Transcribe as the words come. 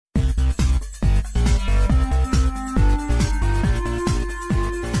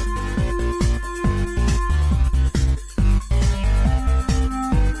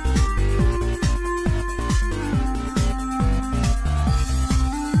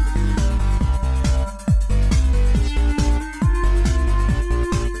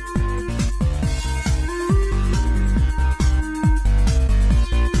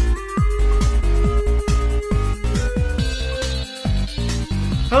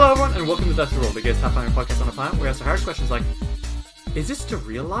Hello everyone, and welcome to Death Roll, the gayest Pathfinder podcast on the planet, where we ask the hard questions like, is this the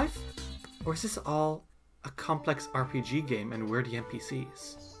real life? Or is this all a complex RPG game and we're the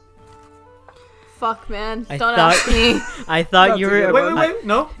NPCs? Fuck, man. Don't ask me. I thought you were... Wait,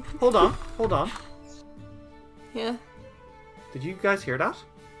 no. Hold on. Yeah. Did you guys hear that?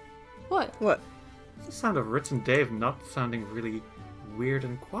 What? It's the sound of Ritz and Dave not sounding really weird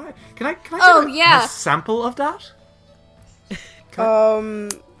and quiet. Can I get a sample of that?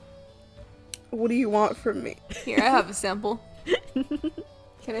 What do you want from me? Here, I have a sample.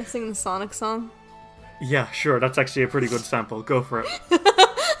 Can I sing the Sonic song? Yeah, sure. That's actually a pretty good sample. Go for it.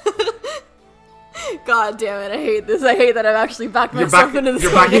 God damn it, I hate this. I hate that I've actually backed myself into this.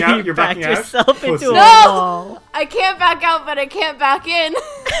 You're backing out? You're backing out? yourself into a No! wall. I can't back out, but I can't back in.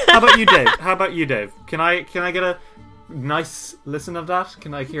 How about you, Dave? Can I get a nice listen of that?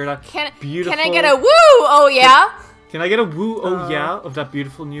 Can I hear that beautiful... Can I get a woo? Oh, yeah? Can I get a woo, oh yeah, of that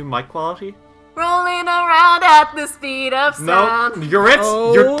beautiful new mic quality? Rolling around at the speed of sound. No, you're Ritz.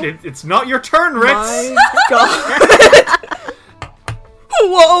 Oh. It's not your turn, Ritz. My God.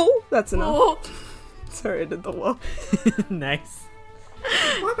 Whoa! That's enough. Whoa. Sorry, I did the whoa. Nice.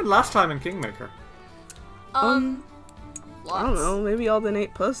 What happened last time in Kingmaker? I Lots. don't know. Maybe Alden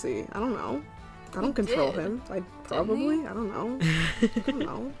ate pussy. I don't know. I don't control did. him. I probably. I don't know. I don't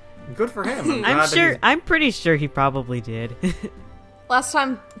know. Good for him. I'm pretty sure he probably did. Last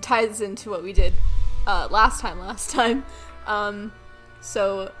time ties into what we did last time.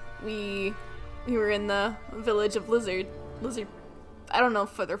 So we were in the village of Lizard. I don't know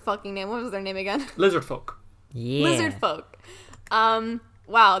for their fucking name. What was their name again? Lizard folk. Yeah. Lizard folk.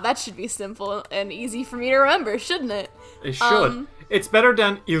 Wow, that should be simple and easy for me to remember, shouldn't it? It should. It's better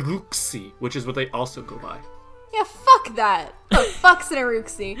than Iruxi, which is what they also go by. Yeah, fuck that. Oh, fuck's an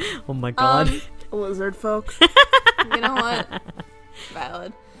Iruxi. Oh my god. Lizard folk. You know what?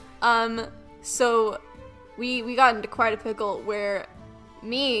 Valid. So we got into quite a pickle where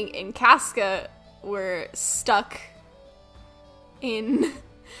me and Casca were stuck in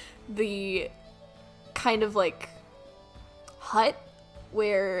the kind of like hut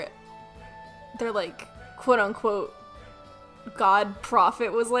where their like quote unquote god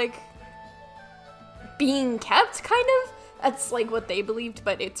prophet was like being kept, kind of. That's like what they believed,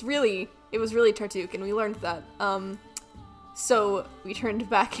 but it was really Tartuk, and we learned that. So we turned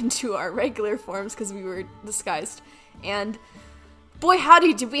back into our regular forms because we were disguised, and boy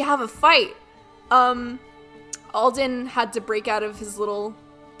howdy did we have a fight. Alden had to break out of his little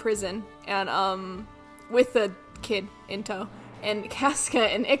prison, and with a kid in tow, and Casca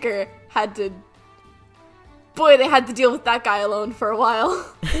and Iker had to deal with that guy alone for a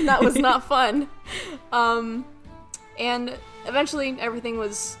while, and that was not fun. And eventually everything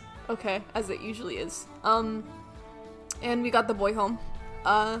was okay, as it usually is. And we got the boy home,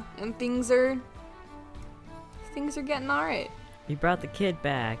 and things are getting alright. We brought the kid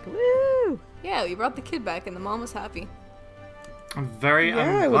back. Woo! Yeah, we brought the kid back, and the mom was happy. I'm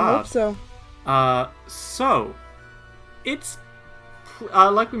I would glad. hope so. So, it's,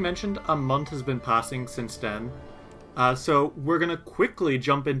 like we mentioned, a month has been passing since then. So we're gonna quickly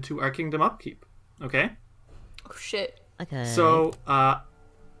jump into our kingdom upkeep, okay? Oh shit. Okay. So,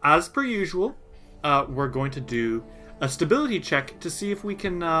 as per usual, we're going to do a stability check to see if we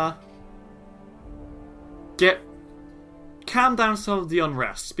can calm down some of the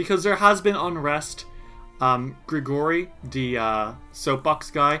unrest, because there has been unrest. Grigori, the soapbox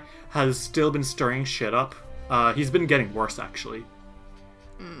guy, has still been stirring shit up. He's been getting worse, actually.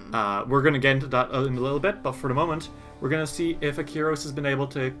 We're going to get into that in a little bit, but for the moment, we're going to see if Akiros has been able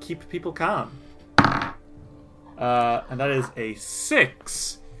to keep people calm. And that is a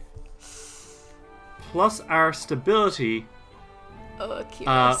 6 plus our stability, Oh,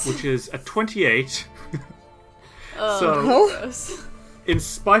 Akiros. which is a 28. Oh, so, gross. in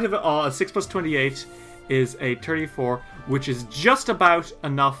spite of it all, a 6 plus 28 is a 34, which is just about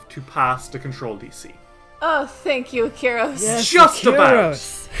enough to pass the control DC. Oh, thank you, Akiros. Yes, just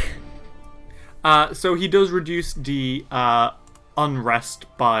Akiros. about. So he does reduce the unrest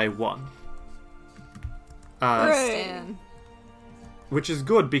by 1. Stan. Which is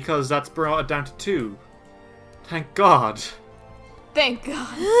good, because that's brought it down to 2. Thank God. Thank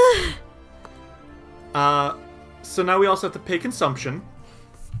God. So now we also have to pay consumption.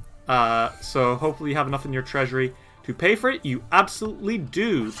 So hopefully you have enough in your treasury to pay for it. You absolutely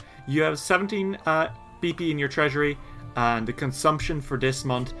do. You have 17 BP in your treasury, and the consumption for this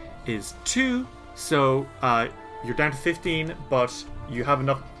month is 2. So you're down to 15, but you have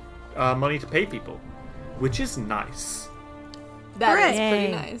enough money to pay people, which is nice. That is Hooray.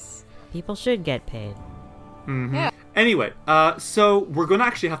 pretty nice. People should get paid. Mm-hmm. Yeah. Anyway, so we're going to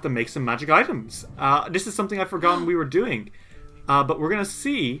actually have to make some magic items. This is something I've forgotten we were doing. But we're going to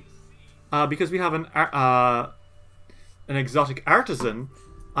see, because we have an exotic artisan,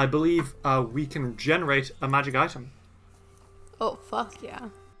 I believe we can generate a magic item. Oh, fuck yeah.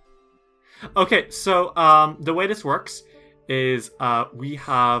 Okay, so the way this works is we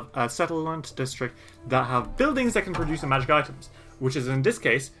have a settlement district that have buildings that can produce magic items, which is in this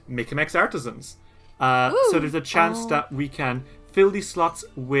case Mikamex artisans. So there's a chance that we can fill these slots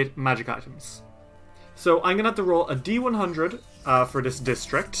with magic items. So I'm gonna have to roll a D100 for this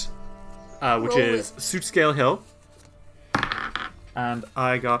district, which is Suit Scale Hill, and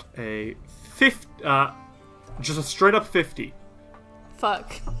I got a 50, just a straight up 50.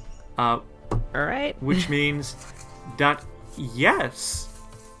 Fuck. All right. Which means that, yes,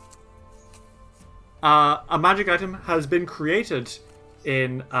 a magic item has been created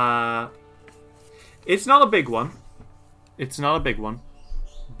in... it's not a big one. It's not a big one.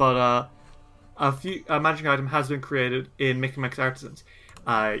 But a magic item has been created in Mikamex Artisans.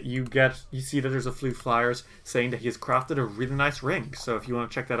 You see that there's a few flyers saying that he has crafted a really nice ring. So if you want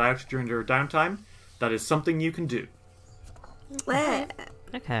to check that out during your downtime, that is something you can do.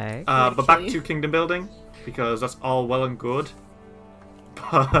 Okay. But back to kingdom building, because that's all well and good.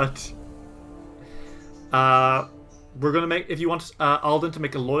 But we're gonna make. If you want Alden to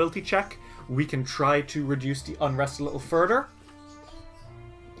make a loyalty check, we can try to reduce the unrest a little further.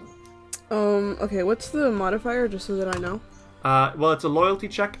 Okay, what's the modifier, just so that I know? Well, it's a loyalty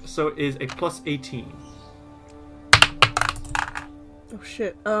check, so it is a plus 18. Oh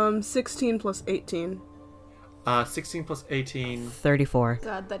shit. 16 plus 18. 16 plus 18. 34.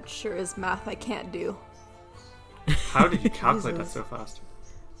 God, that sure is math I can't do. How did you calculate that Jesus. so fast?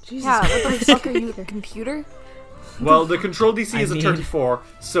 Jesus. Yeah, what the fuck are you, a computer? Well, the control DC is I a mean- 34,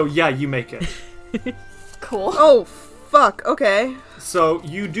 so yeah, you make it. Cool. Oh, fuck, okay. So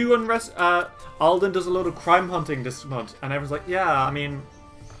you do unrest. Alden does a load of crime hunting this month, and everyone's like, "Yeah, I mean,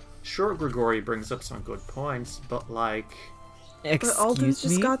 sure, Grigori brings up some good points, but like, But Alden's Excuse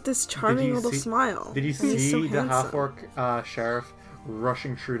just me? got this charming you little see- smile. did you And he's so see the handsome. half-orc sheriff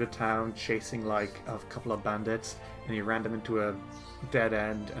rushing through the town, chasing like a couple of bandits, and he ran them into a dead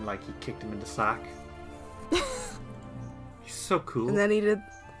end, and like he kicked them in the sack. He's so cool. And then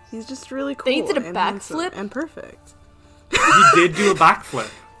he's just really cool. Then he did a and handsome backflip? and perfect. He did do a backflip.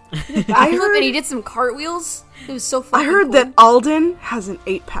 I heard and he did some cartwheels. It was so fucking I heard cool. that Alden has an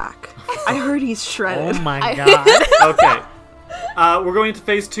 8-pack. I heard he's Oh shredded. my god. Okay. We're going into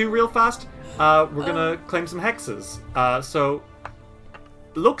phase 2 real fast. We're gonna claim some hexes. So,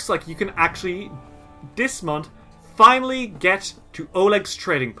 looks like you can actually, this month, finally get to Oleg's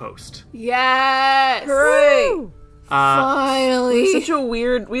trading post. Yes. Hooray! Finally.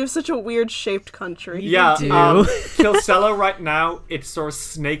 We have such a weird shaped country. Yeah, do. Kilsella right now, it sort of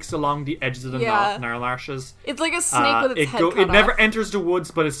snakes along the edges of the Yeah. gnarl marshes. It's like a snake with its head cut it never off. enters the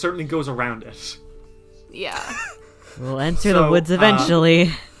woods, but it certainly goes around it. Yeah. We'll enter So, the woods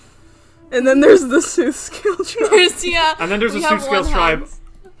eventually. And then there's the Soothscale tribe. There's, yeah. And then there's we a have Soothscale one tribe hand.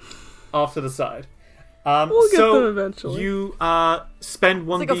 off to the side. We'll get so them eventually. you spend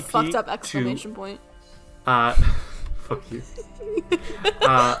one It's like a BP fucked up to exclamation point. fuck you.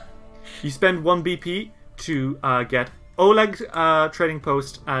 You spend 1 BP to get Oleg's trading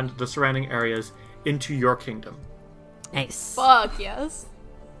post and the surrounding areas into your kingdom. Nice. Fuck yes.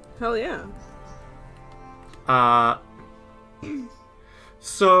 Hell yeah.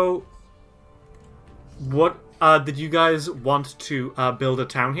 So, what did you guys want to build a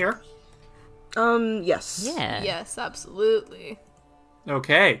town here? Yes. Yeah. Yes, absolutely.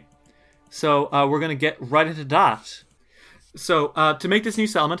 Okay. So, we're going to get right into that. So, to make this new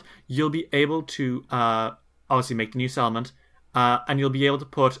settlement, you'll be able to obviously make the new settlement, and you'll be able to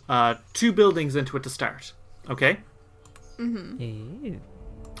put 2 buildings into it to start. Okay? Ew.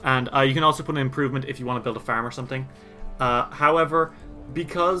 And you can also put an improvement if you want to build a farm or something. However,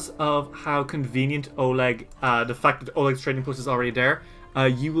 because of how convenient Oleg, the fact that Oleg's trading post is already there,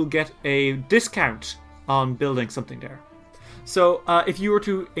 you will get a discount on building something there. So, if you were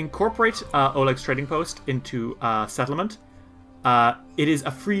to incorporate Oleg's trading post into settlement, it is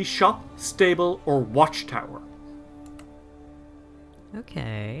a free shop, stable, or watchtower.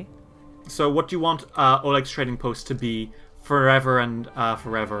 Okay. So, what do you want Oleg's trading post to be forever and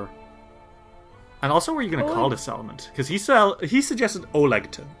forever? And also, what are you going to call this settlement? Because he suggested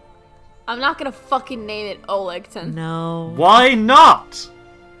Olegton. I'm not gonna fucking name it Olegton. No. Why not?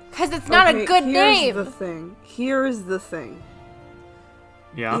 Because it's not Okay, a good here's name. Here's the thing.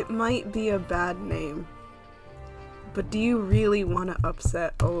 Yeah. It might be a bad name. But do you really want to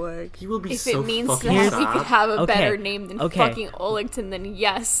upset Oleg? He will be If so it means fucking that sad. we could have a Okay, better name than okay. fucking Olegton, then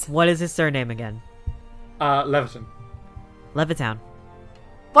yes. What is his surname again? Leviton. Levittown.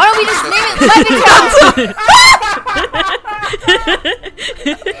 Why don't we just name it Levittown?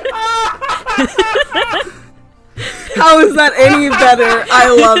 How is that any better? I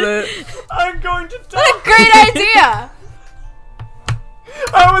love it. I'm going to die! What a great idea!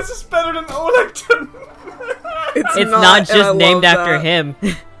 How is this better than Olegton? It's not and I just named love after that. him.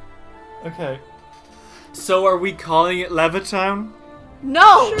 Okay. So are we calling it Levittown?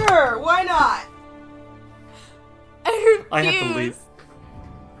 No! Sure, why not? I refuse. I have to leave.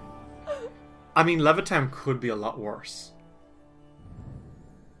 I mean, Levittown could be a lot worse.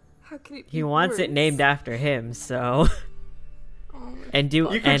 How could it be He wants it worse? named after him, so. Oh my And You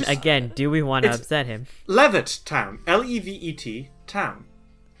could just- again, do we want to It's- upset him? Levitt Town. Levet Town.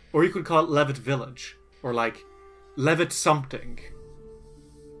 Or you could call it Levitt Village. Or like, Levitt something.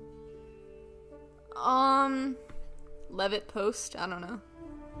 Levitt Post? I don't know.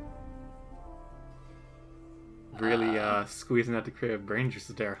 Really, squeezing out the creative brain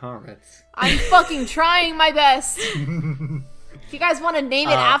juices there, huh, Reds? I'm fucking trying my best. If you guys want to name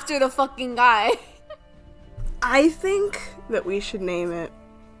it after the fucking guy. I think that we should name it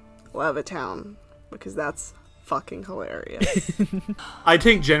Levittown because that's fucking hilarious. I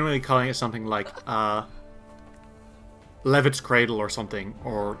think generally calling it something like, Levitt's Cradle or something,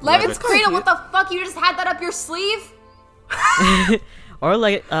 or Levitt's Cradle, what the fuck? You just had that up your sleeve? Or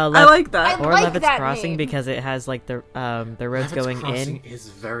like I like that. I or like Levitt's that Crossing name. because it has like the roads Levitt's going Crossing in. is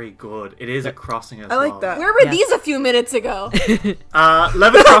very good. It is a crossing as I like well. that. Where were Yeah. these a few minutes ago?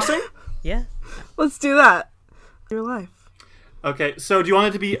 Levitt's Crossing? Yeah. Let's do that. Your life. Okay, so do you want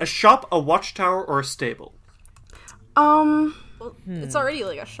it to be a shop, a watchtower, or a stable? Well, it's already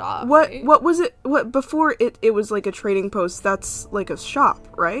like a shop. What right? what was it? What before it was like a trading post? That's like a shop,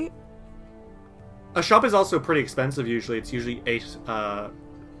 right? A shop is also pretty expensive usually. It's usually 8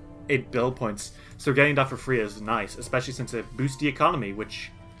 bill points. So getting that for free is nice, especially since it boosts the economy, which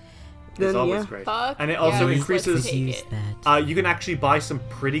is Then, always yeah. great. Fuck And it yeah, also let's increases... take Use it. that. You can actually buy some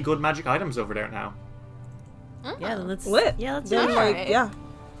pretty good magic items over there now. Yeah, let's. Lit. Yeah, let's do Then it. Alright. like yeah,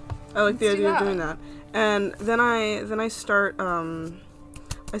 I like the Let's do idea of that. doing that. And then I start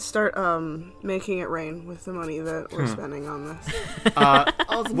making it rain with the money that we're spending on this.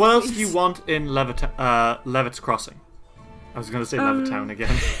 All the What else do movies. you want in Levitt's Crossing? I was going to say Levittown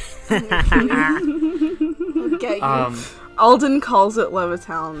again. Get you. Alden calls it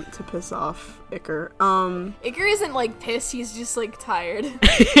Levittown to piss off Iker. Iker isn't like pissed, he's just like tired.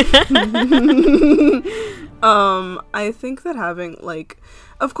 I think that having like,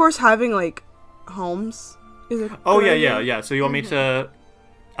 of course, having like homes is a Oh, good yeah, idea. yeah. So you want me to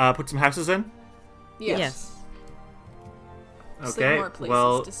put some houses in? Yes. Yes. Just, Okay, like, more places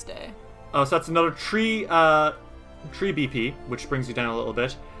well... to stay. Oh, so that's another 3 BP, which brings you down a little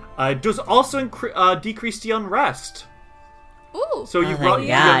bit. It does also decrease the unrest. Ooh. So you Oh my brought the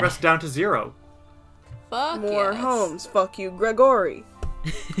God. unrest down to 0. Fuck More yes. homes. Fuck you, Gregory.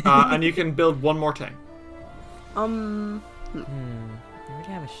 And you can build one more thing. We already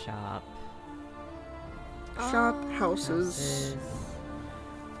have a shop. Shop houses.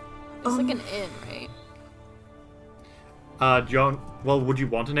 It's like an inn, right? Would you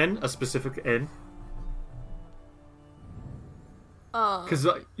want an inn? A specific inn? Because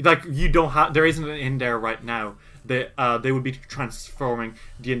like you don't have, there isn't an inn there right now. They would be transforming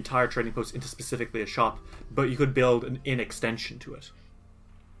the entire trading post into specifically a shop, but you could build an inn extension to it.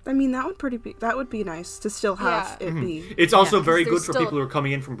 I mean, that would be nice to still have Yeah. it be. It's also Yeah, 'cause very there's good for still- people who are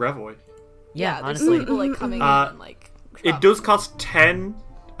coming in from Brevoy. Yeah, there's honestly. people like coming in Uh, and like. It does cost 10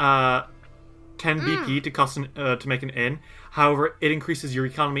 BP to make an inn. However, it increases your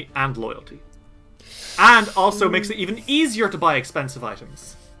economy and loyalty, and also makes it even easier to buy expensive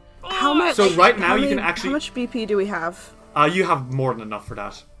items. How much? So right now how you many- can actually How much BP do we have? you have more than enough for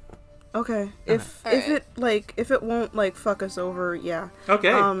that. Okay. If it won't like fuck us over, yeah. Okay.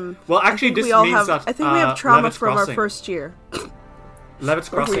 Um, Well, I actually, think this we all means have. that I think we have trauma Levitt's from Crossing, our first year. Levitt's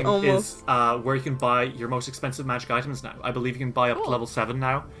Crossing almost- is where you can buy your most expensive magic items now. I believe you can buy up to level 7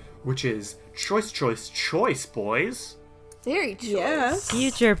 now, which is choice, boys. Very choice. Yes.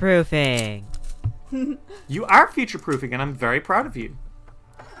 Future proofing. You are future-proofing, and I'm very proud of you.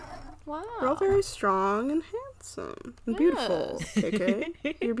 Wow. We're all very strong and handsome and beautiful.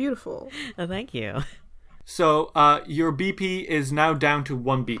 KK, you're beautiful. Oh, thank you. So, your BP is now down to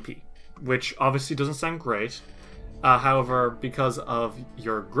 1 BP, which obviously doesn't sound great. However, because of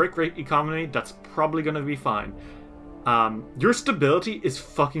your great economy, that's probably going to be fine. Your stability is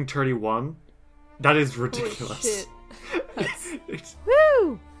fucking 31. That is Holy ridiculous. shit.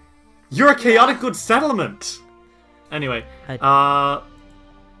 Woo! You're a chaotic good settlement! Anyway, Dukedom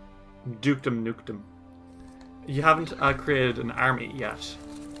Nukdom. You haven't created an army yet.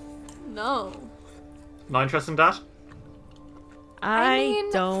 No. Not interested in that? I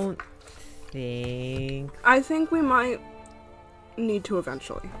don't think. I think we might need to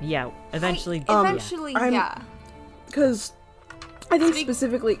eventually. Yeah, eventually. Eventually, yeah. Because I think We-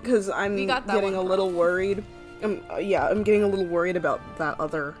 specifically because I'm we got that getting one a little worried. I'm getting a little worried about that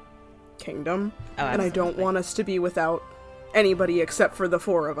other kingdom, Oh, and I don't absolutely. want us to be without anybody except for the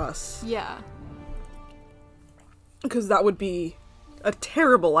four of us, Yeah. because that would be a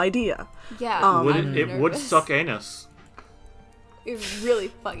terrible idea. Yeah. Would It would nervous. suck anus. It would really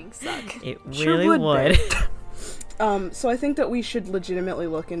fucking suck. It Sure really would would. So I think that we should legitimately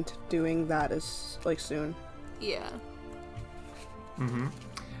look into doing that as soon. Yeah.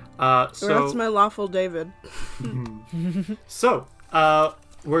 So that's my lawful David. So,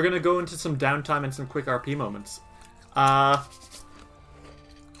 we're gonna go into some downtime and some quick RP moments.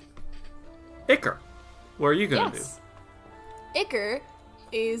 Iker, what are you gonna Yes. Iker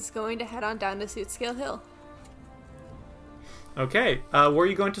is going to head on down to Sootscale Hill. do? Okay, where are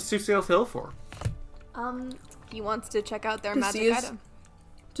you going to Sootscale Hill for? He wants to check out their To magic see his item.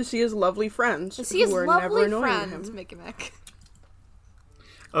 To see his lovely friends To see his who are never lovely annoying friend, him. Mickey Mac.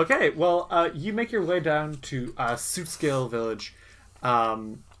 Okay, well, you make your way down to Sootscale Village.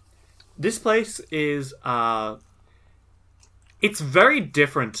 This place is, it's very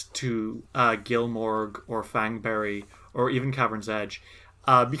different to Gilmorg or Fangberry or even Cavern's Edge,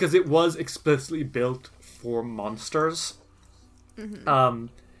 because it was explicitly built for monsters.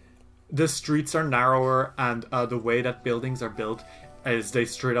 The streets are narrower, and the way that buildings are built is they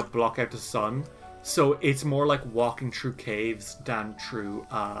straight up block out the sun. So it's more like walking through caves than through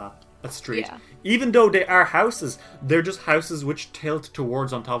a street. Yeah. Even though they are houses, they're just houses which tilt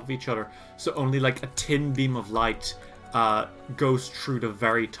towards on top of each other. So only like a thin beam of light goes through the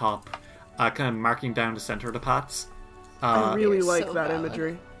very top, kind of marking down the center of the paths. I really You're like so that valid.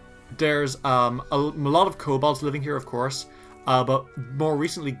 imagery. There's a lot of kobolds living here, of course, but more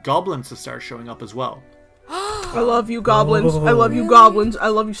recently goblins have started showing up as well. I love you, goblins. I love you, goblins. I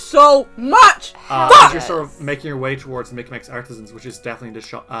love you so much. As you're sort of making your way towards Micmac's Artisans, which is definitely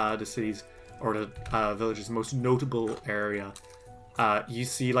the city's or the village's most notable area, you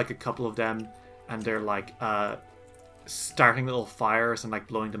see like a couple of them, and they're like starting little fires and like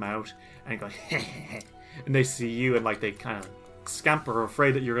blowing them out, and going, and they see you and like they kind of scamper,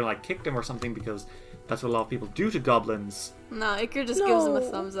 afraid that you're gonna like kick them or something, because that's what a lot of people do to goblins. No, Iker just gives him a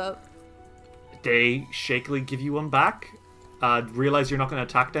No. thumbs up. They shakily give you one back, realize you're not going to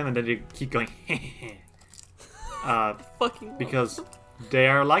attack them, and then they keep going, Fucking because they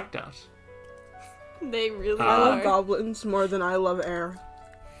are like that. they really I love are. goblins more than I love air.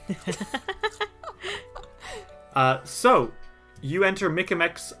 So, you enter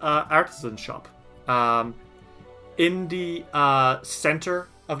Micmac's artisan shop. In the center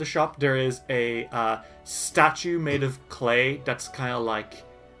of the shop, there is a statue made of clay that's kind of like...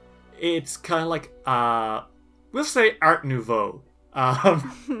 It's kind of like, we'll say Art Nouveau.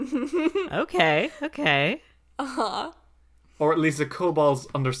 Okay. Or at least a kobold's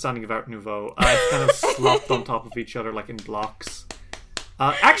understanding of Art Nouveau. It's kind of slopped on top of each other, like in blocks.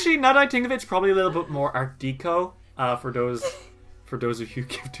 Actually, now that I think of it, it's probably a little bit more Art Deco, for those of you who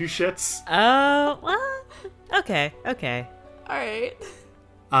give two shits. Oh, well, okay. Alright.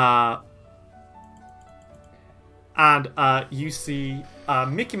 And you see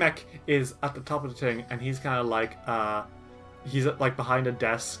Mickey Mac is at the top of the thing, and he's kind of like he's like behind a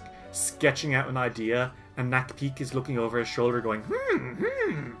desk sketching out an idea, and Nack Peak is looking over his shoulder going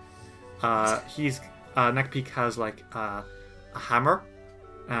Nack Peak has like a hammer,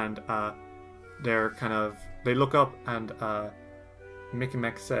 and they look up, and Mickey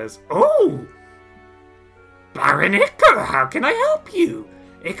Mac says, "Oh, Baron Iker, how can I help you?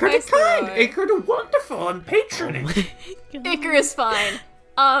 Iker Nice the kind, boy. Iker the wonderful and patronage." Iker is fine.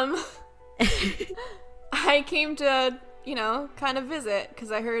 I came to, kind of visit,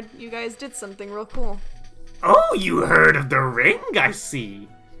 because I heard you guys did something real cool. Oh, you heard of the ring, I see.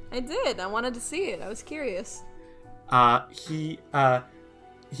 I did. I wanted to see it. I was curious. He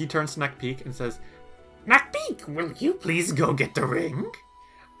turns to Nack Peak and says, "Nack Peak, will you please go get the ring?"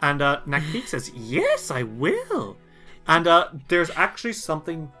 And Nack Peak says, "Yes, I will." And there's actually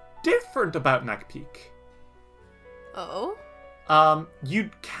something different about Nack Peak. Oh?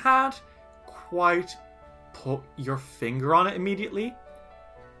 You can't quite put your finger on it immediately.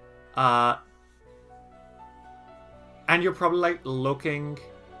 And you're probably like looking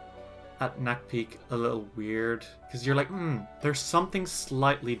at Nakpeak a little weird because you're like, there's something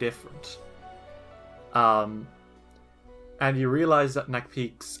slightly different. And you realize that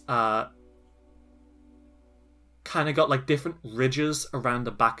Nakpeak's kind of got like different ridges around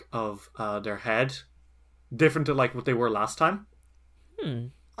the back of their head, different to like what they were last time.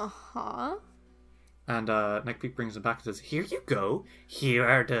 Uh-huh. And Nakpeak brings them back and says, "Here you go.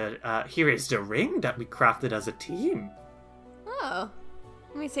 Here is the ring that we crafted as a team." Oh.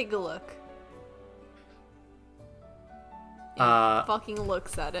 Let me take a look. He Uh, fucking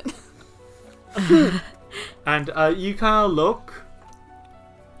looks at it. And you kind of look,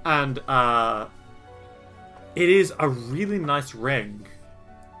 and it is a really nice ring.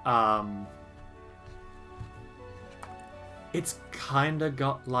 It's kind of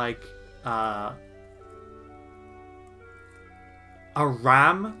got like a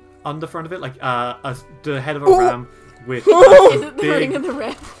ram on the front of it, like the head of a ram with Is it the big, ring of the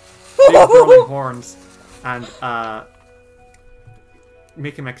red? big rolling horns. And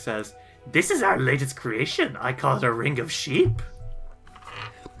Mickey Mac says, "This is our latest creation. I call it a ring of sheep."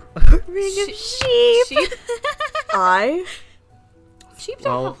 Ring of sheep. Sheep? Sheep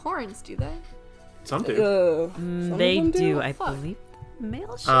don't Well- have horns, do they? Some do. Some They of them do, I Fuck. believe. The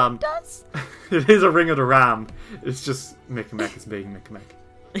male sheep does. It is a ring of the ram. It's just Mickey Mac is being Mickey Mac.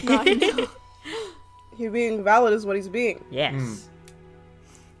 No, I know. He being valid is what he's being. Yes.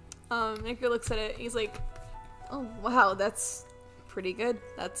 Maker looks at it. He's like, "Oh wow, that's pretty good.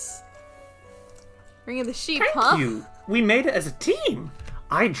 That's ring of the sheep, huh?" Thank you. We made it as a team.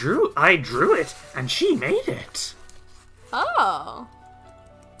 I drew it, and she made it. Oh,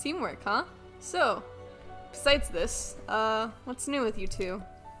 teamwork, huh? So, besides this, what's new with you two?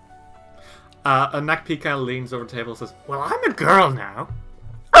 And Nakpeak kind of leans over the table and says, "Well, I'm a girl now."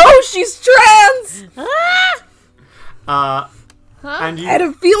 Oh, she's trans! Uh, Huh? and I had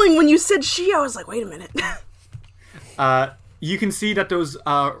a feeling when you said she, I was like, wait a minute. you can see that those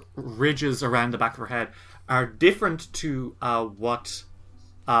ridges around the back of her head are different to what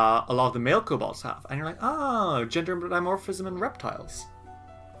a lot of the male kobolds have. And you're like, oh, gender dimorphism in reptiles.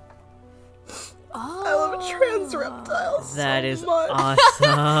 Oh, I love trans reptiles. That so is much.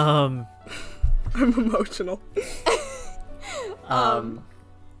 awesome. I'm emotional.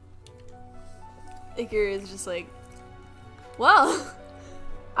 Maker is just like, well,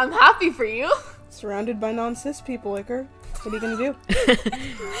 I'm happy for you. Surrounded by non-cis people, Iker. What are you gonna do?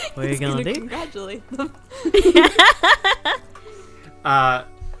 What are you gonna do? Congratulate them.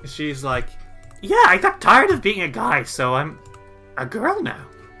 She's like, yeah, I got tired of being a guy, so I'm a girl now.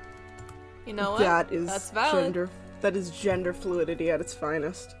 You know what? That's valid. gender. That is gender fluidity at its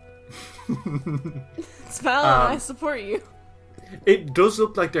finest. It's valid. I support you. It does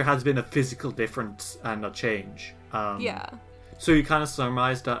look like there has been a physical difference and a change. Yeah. So you kind of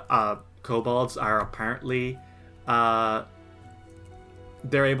surmise that kobolds are apparently they're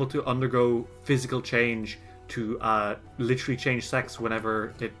able to undergo physical change to literally change sex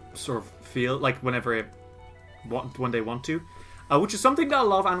whenever it sort of when they want to, which is something that a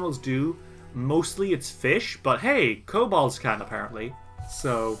lot of animals do. Mostly it's fish, but hey, kobolds can apparently.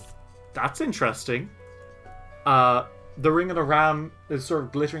 So that's interesting. The ring of the ram is sort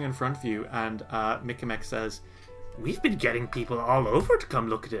of glittering in front of you, and Mikamek says, "We've been getting people all over to come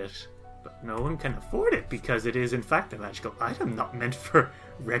look at it, but no one can afford it because it is in fact a magical item not meant for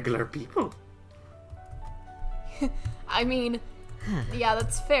regular people." I mean, yeah,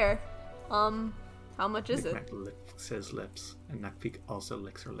 that's fair. How much is it? Mikamek licks his lips, and Nakpeak also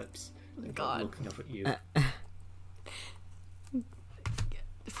licks her lips. They're both God. looking up at you.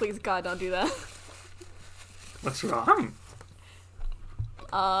 Please, God, don't do that. What's wrong?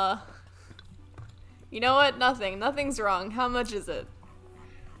 You know what? Nothing. Nothing's wrong. How much is it?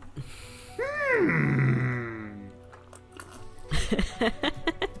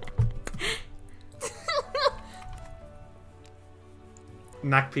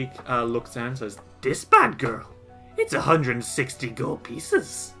 Nakpeak looks down and says, "This bad girl. It's 160 gold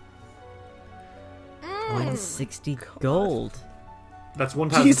pieces." 160 gold. That's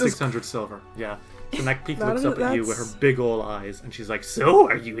 1,600 silver. Yeah. So Nakpeak looks up at you with her that's- big ol' eyes, and she's like, "So,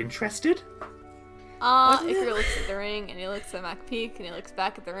 are you interested?" Iker looks at the ring, and he looks at Macpeak, and he looks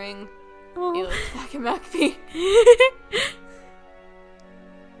back at the ring. He looks back at Macpeak.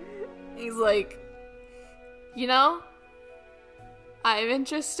 He's like, you know, I'm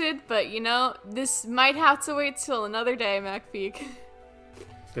interested, but you know, this might have to wait till another day, Macpeak.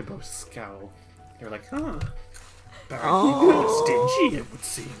 They both scowl. They're like, "Huh. Barry, you kind of stingy, it would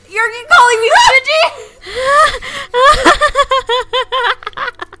seem." You're calling me stingy?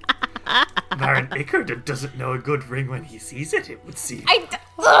 Baron Iker doesn't know a good ring when he sees it, it would seem.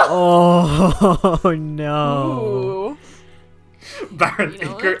 Oh no. Ooh. Baron You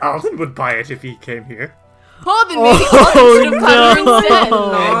know Iker Alden would buy it if he came here. Oh, then maybe Alden should have come here instead.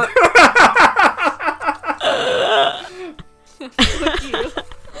 Fuck you.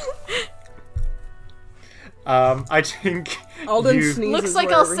 I think Alden you... sneezes Looks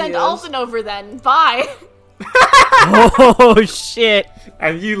like I'll wherever he send is. Alden over then. Bye. Oh shit.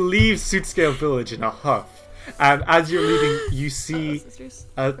 And you leave Suitscale Village in a huff. And as you're leaving, you see Sisters.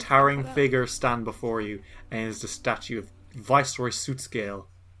 a towering figure stand before you, and it's the statue of Viceroy Suitscale,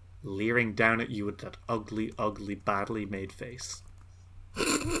 leering down at you with that ugly, ugly, badly made face.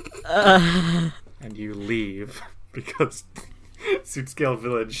 And you leave because Suitscale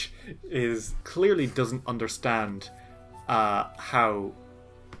Village clearly doesn't understand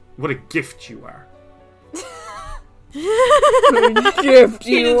what a gift you are. Gift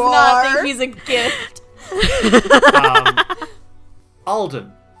He you does not are. think he's a gift.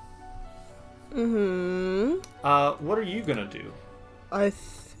 Alden, Mm-hmm. what are you gonna do? I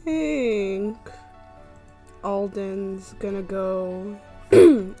think Alden's gonna go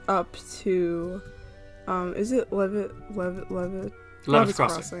up to is it Levitt Levitt's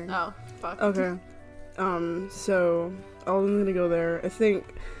Crossing. Oh, fuck. Okay. So Alden's gonna go there. I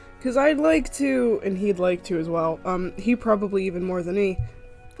think because I'd like to, and he'd like to as well. He probably even more than me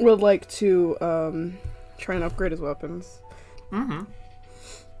would like to try and upgrade his weapons. Mm-hmm.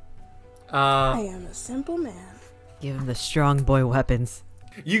 I am a simple man. Give him the strong boy weapons.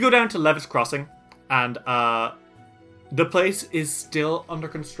 You go down to Levitt's Crossing, and the place is still under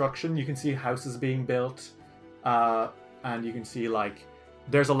construction. You can see houses being built, and you can see, like,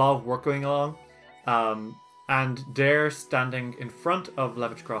 there's a lot of work going on. And there, standing in front of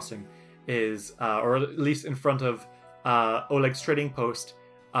Levitt's Crossing, is, or at least in front of Oleg's trading post,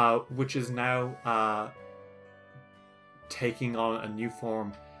 which is now taking on a new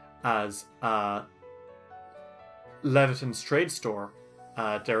form as Leviton's trade store.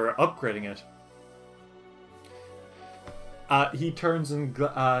 They're upgrading it. He turns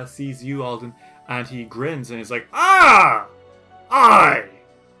and sees you, Alden, and he grins and he's like, "Ah! Aye!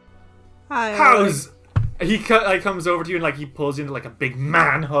 Hi. How's..." He comes over to you and, like, he pulls you into, like, a big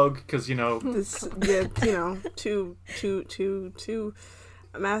man hug, because, you know... This, yeah, you know, two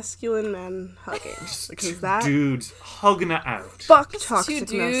masculine men hugging. Because that dudes hugging it out. fuck Two toxic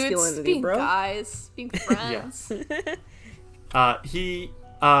dudes masculinity, being bro. guys, being friends. He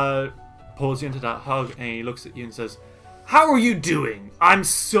pulls you into that hug and he looks at you and says, "How are you doing? I'm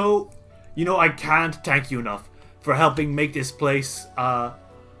so... You know, I can't thank you enough for helping make this place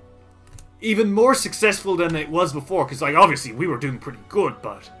even more successful than it was before, because, like, obviously we were doing pretty good,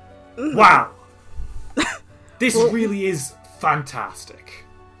 but wow, this really is fantastic."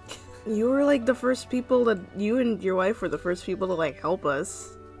 You were like the first people that you and your wife were the first people to like help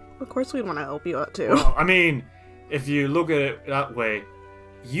us. Of course, we'd want to help you out too. Well, I mean, if you look at it that way,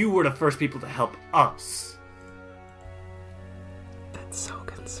 you were the first people to help us. That's so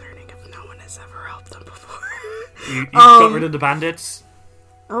concerning if no one has ever helped them before. You got rid of the bandits.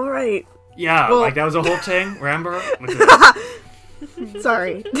 All right, Yeah, Well- like that was a whole thing. Remember?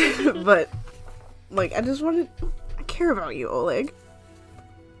 sorry, but like I care about you, Oleg.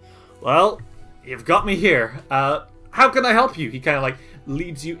 Well, you've got me here. How can I help you? He kind of like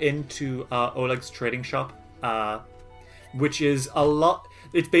leads you into Oleg's trading shop, which is a lot.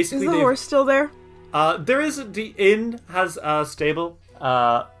 It's Is basically the horse still there? there is the inn has a stable,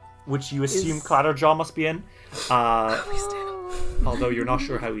 which you assume Is- Clatterjaw must be in. Although you're not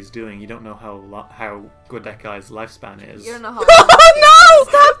sure how he's doing, you don't know how good that guy's lifespan is. You don't know how. Oh no!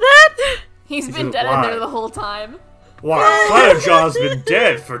 Stop that! He's Is been it dead in why? there the whole time. Why, Clatterjaw's been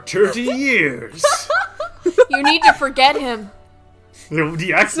dead for 30 years. You need to forget him.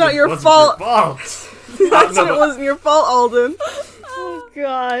 The accident not your wasn't fault. Your fault. That's no, it but- wasn't your fault, Alden. Oh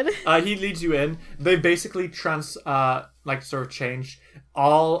god. He leads you in. They basically sort of changed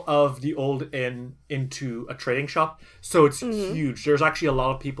all of the old inn into a trading shop. So it's huge. There's actually a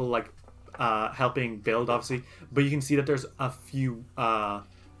lot of people like helping build, obviously, but you can see that there's a few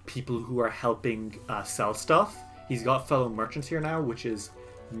people who are helping sell stuff. He's got fellow merchants here now, which is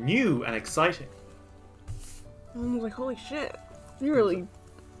new and exciting. I was like, holy shit! You really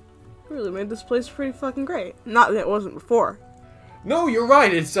made this place pretty fucking great. Not that it wasn't before. No, you're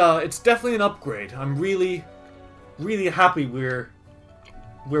right. It's definitely an upgrade. I'm really, really happy we're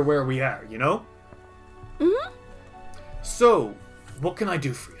where we are. You know. Mhm. So, what can I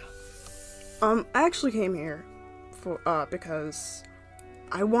do for you? I actually came here for because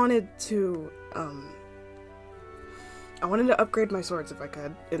I wanted to upgrade my swords if I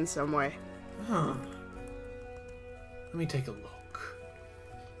could in some way. Huh. Let me take a look.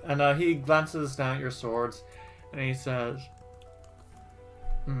 And he glances down at your swords, and he says,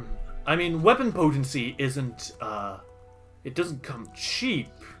 I mean, weapon potency isn't, it doesn't come cheap.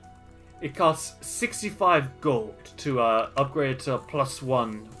 It costs 65 gold to upgrade to a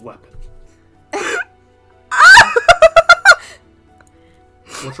 +1 weapon.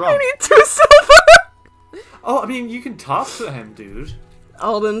 What's wrong? I need 2 silver! Oh, I mean, you can talk to him, dude.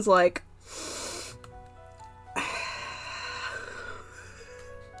 Alden's like,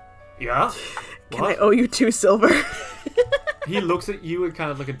 Yeah? can I owe you 2 silver? He looks at you with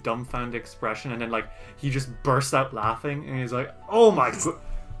kind of like a dumbfounded expression, and then like he just bursts out laughing, and he's like, "Oh my god,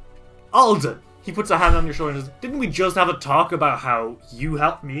 Alden!" He puts a hand on your shoulder and says, "Didn't we just have a talk about how you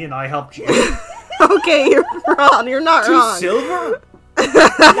helped me and I helped you?" Okay, you're wrong. You're not 2 wrong. silver?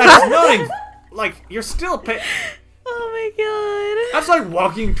 That's nothing. Like, you're still paying. Oh my That's like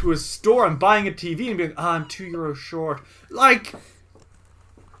walking to a store and buying a TV and being, I'm €2 short. Like,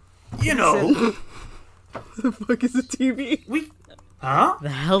 you know, The fuck is a TV? huh? god. The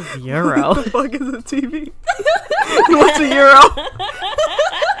hell's euro? The fuck is a TV? What's a euro?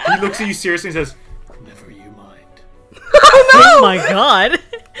 He looks at you seriously and says, never you mind. Oh my god.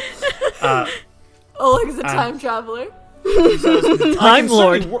 Oleg's a time traveler. He says, Time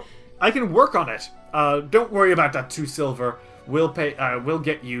Lord. I can work on it. Don't worry about that 2 silver. We'll pay. We'll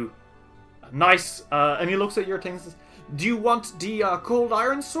get you a nice. And he looks at your things. And says, do you want the cold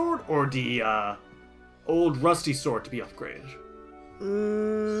iron sword or the old rusty sword to be upgraded?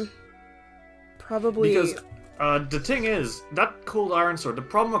 Probably. Because the thing is, that cold iron sword. The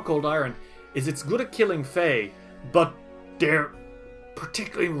problem with cold iron is it's good at killing Fae, but they're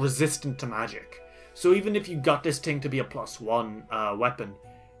particularly resistant to magic. So even if you got this thing to be a +1 weapon,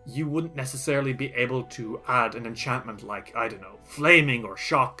 you wouldn't necessarily be able to add an enchantment like, I don't know, flaming or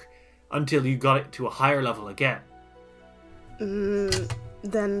shock until you got it to a higher level again.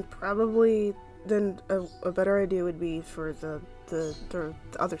 Then probably a better idea would be for the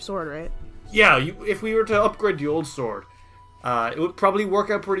other sword, right? Yeah, if we were to upgrade the old sword, it would probably work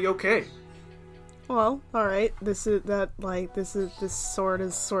out pretty okay. Well, all right. This sword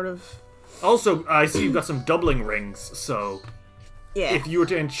is sort of. Also, I see you've got some doubling rings, so Yeah. if you were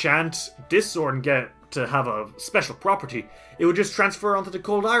to enchant this sword and get it to have a special property, it would just transfer onto the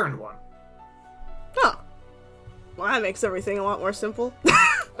cold iron one. Oh. Well, that makes everything a lot more simple.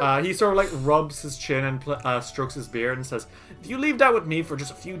 He sort of like rubs his chin and strokes his beard and says, if you leave that with me for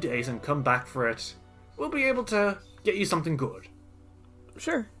just a few days and come back for it, we'll be able to get you something good.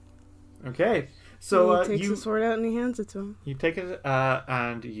 Sure. Okay. So he takes the sword out and he hands it to him. you take it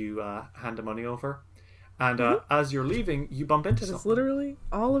and you hand the money over. And as you're leaving, you bump into It's someone. literally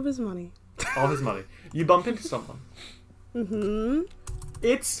all of his money. All his money. You bump into someone. Mm-hmm.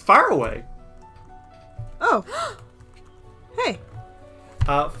 It's Faraway. Oh. Hey.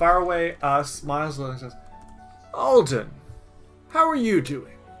 Faraway smiles and says, Alden, how are you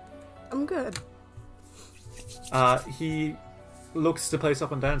doing? I'm good. He looks the place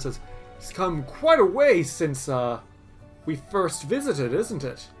up and down and says, it's come quite a way since we first visited, isn't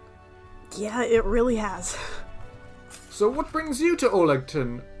it? Yeah, it really has. So what brings you to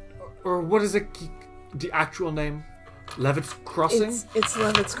Olegton? Or what is it, the actual name? Levitt's Crossing? It's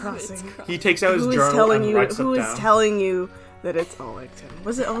Levitt's Crossing. He takes out his Who is journal telling and you? writes Who it is down. telling you that it's Olegton?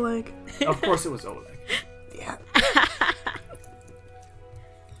 Was it Oleg? Of course it was Oleg. Yeah.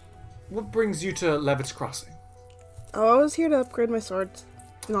 What brings you to Levitt's Crossing? Oh, I was here to upgrade my sword.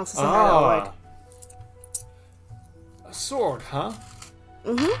 And also say hi to Oleg. A sword, huh?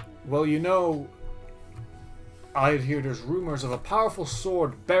 Mm-hmm. Well, you know, I hear there's rumors of a powerful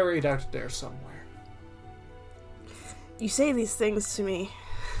sword buried out there somewhere. You say these things to me.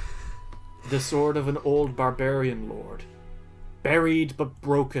 The sword of an old barbarian lord. Buried but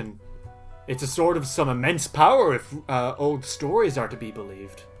broken. It's a sword of some immense power if old stories are to be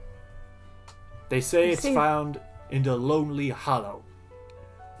believed. They say it's found in the Lonely Hollow.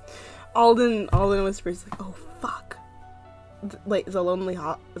 Alden whispers like, "Oh fuck!" Like the Lonely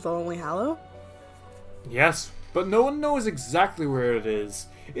Hollow. Yes, but no one knows exactly where it is.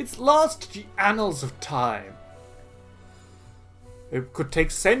 It's lost to the annals of time. It could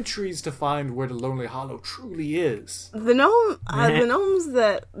take centuries to find where the Lonely Hollow truly is. The gnomes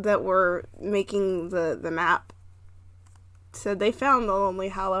that were making the map said they found the Lonely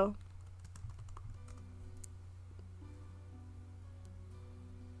Hollow.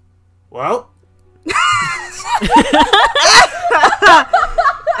 Well,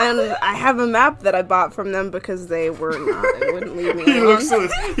 And I have a map that I bought from them because they wouldn't leave me he alone. looks at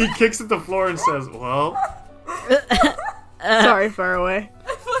this, he kicks at the floor and says, well, Sorry, far away.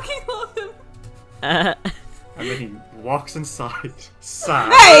 I fucking love him. and then he walks inside.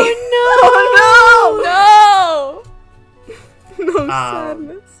 Sad. Hey! Oh no! No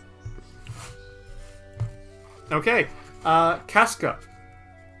sadness. Okay. Casca,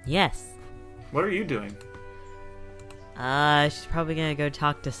 Yes. what are you doing? She's probably gonna go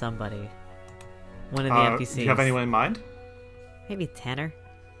talk to somebody. One of the NPCs. Do you have anyone in mind? Maybe Tanner.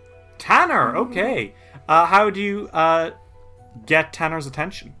 Tanner, okay. How do you get Tanner's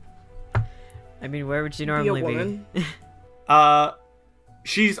attention? I mean, where would she Be a normally woman. be?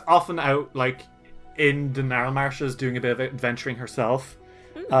 She's often out, like, in the Narrow Marshes doing a bit of adventuring herself.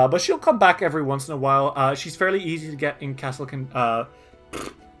 But she'll come back every once in a while. She's fairly easy to get in Castle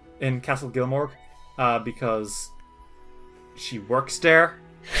Gilmore, because she works there.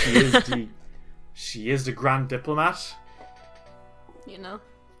 She is the Grand Diplomat. You know.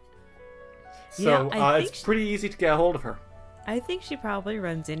 So Yeah, I think it's pretty easy to get a hold of her. I think she probably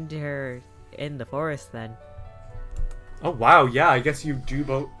runs into her in the forest then. Oh wow, yeah, I guess you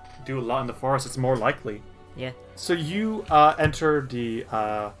do do a lot in the forest. It's more likely. Yeah. So you enter the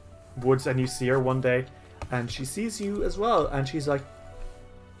woods and you see her one day, and she sees you as well, and she's like,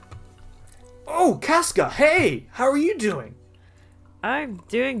 "Oh, Casca, hey, how are you doing?" I'm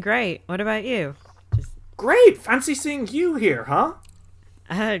doing great. What about you? Great, fancy seeing you here, huh?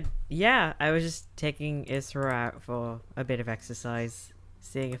 Yeah, I was just taking Isra out for a bit of exercise,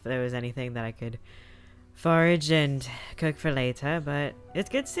 seeing if there was anything that I could forage and cook for later, but it's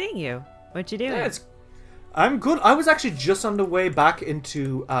good seeing you. What you doing? Yeah, I'm good. I was actually just on the way back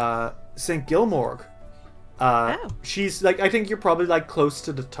into St. Gilmore. She's like, I think you're probably like close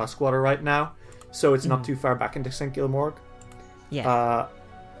to the Tuskwater right now, so it's not too far back into St. Gilmore. Yeah.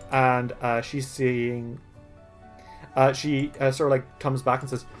 And she's seeing. She sort of like comes back and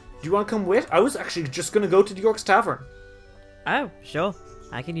says, "Do you want to come with? I was actually just going to go to the York's Tavern." Oh, sure.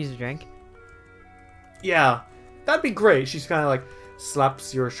 I can use a drink. Yeah, that'd be great. She's kind of like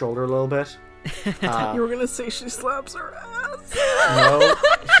slaps your shoulder a little bit. You were gonna say she slaps her ass.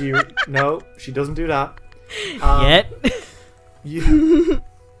 No, she doesn't do that. Yet. You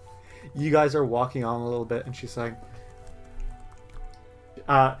guys are walking on a little bit, and she's saying,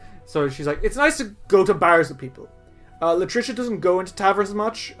 so she's like, "It's nice to go to bars with people. Latricia doesn't go into taverns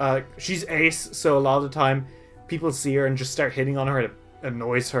much. She's ace, so a lot of the time people see her and just start hitting on her. It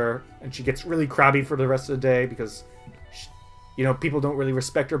annoys her, and she gets really crabby for the rest of the day because, people don't really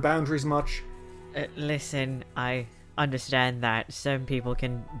respect her boundaries much." Listen, I understand that some people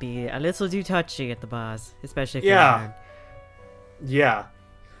can be a little too touchy at the bars, especially if you're alone. Yeah.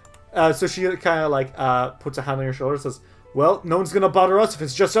 So she kind of like puts a hand on your shoulder and says, "Well, no one's gonna bother us if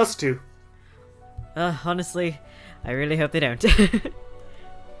it's just us two." Honestly, I really hope they don't.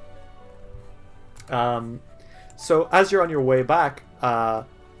 So as you're on your way back,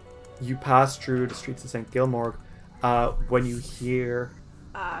 you pass through the streets of St. Gilmore when you hear...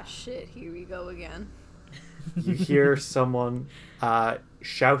 Ah, shit, here we go again. You hear someone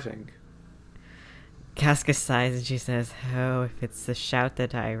shouting. Casca sighs and she says, "Oh, if it's the shout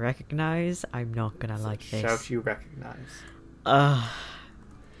that I recognize, I'm not gonna like this." Shout you recognize.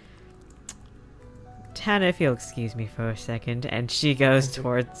 Tana, if you'll excuse me for a second, and she goes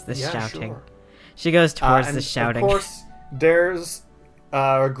towards the shouting. Sure. She goes towards the shouting. Of course, there's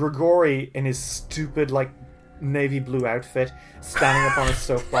Grigori in his stupid, like, navy blue outfit, standing up on his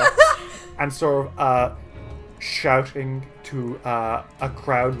soapbox and sort of shouting to a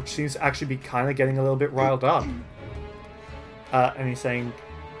crowd which seems to actually be kind of getting a little bit riled up. And he's saying,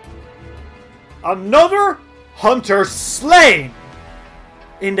 "Another hunter slain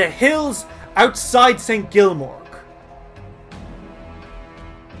in the hills outside St. Gilmore.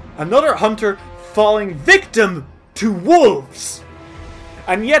 Another hunter falling victim to wolves.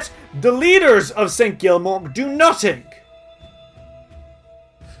 And yet the leaders of St. Gilmore do nothing."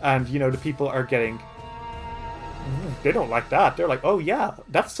 And, the people are getting... They don't like that. They're like, "Oh yeah,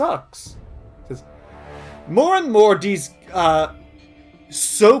 that sucks." Says, "More and more these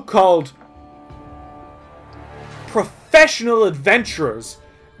so-called professional adventurers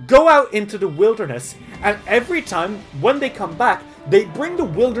go out into the wilderness, and every time when they come back, they bring the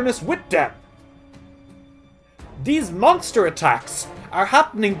wilderness with them. These monster attacks are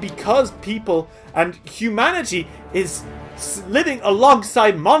happening because people and humanity is living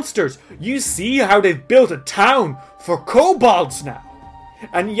alongside monsters. You see how they've built a town for kobolds now,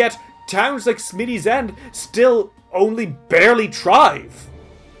 and yet towns like Smitty's End still only barely thrive.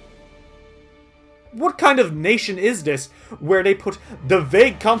 What kind of nation is this where they put the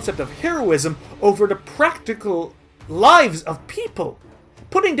vague concept of heroism over the practical lives of people,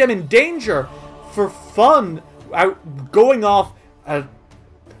 putting them in danger for fun, out going off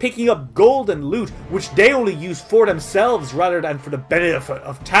picking up gold and loot, which they only use for themselves rather than for the benefit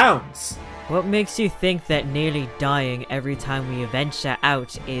of towns. What makes you think that nearly dying every time we venture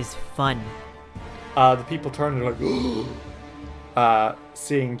out is fun? The people turn and they're like,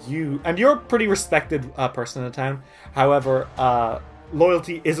 seeing you, and you're a pretty respected person in the town. However,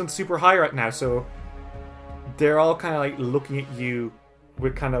 loyalty isn't super high right now, so they're all kind of like looking at you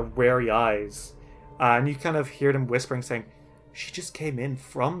with kind of wary eyes. And you kind of hear them whispering, saying, she just came in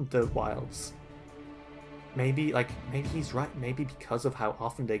from the wilds. Maybe he's right. Maybe because of how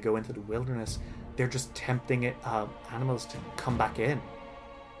often they go into the wilderness, they're just tempting animals to come back in.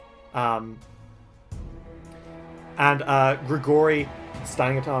 And Grigori,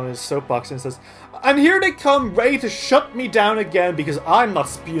 standing on his soapbox, and says, and here they come, ready to shut me down again because I'm not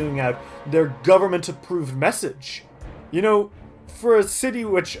spewing out their government-approved message. You know, for a city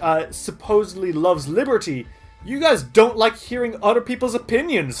which supposedly loves liberty, you guys don't like hearing other people's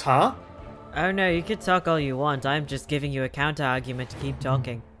opinions, huh? Oh no, you can talk all you want. I'm just giving you a counter-argument to keep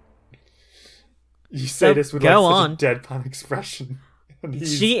talking. You say So, this with go like on. such a deadpan expression. And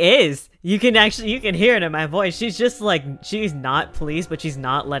he's- She is. You can hear it in my voice. She's just like, she's not pleased, but she's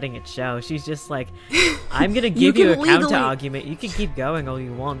not letting it show. She's just like, I'm gonna give you a can legally- counter argument. You can keep going all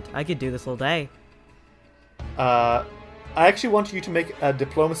you want. I could do this all day. I actually want you to make a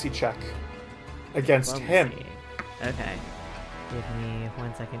diplomacy check against him. Diplomacy. Okay. Give me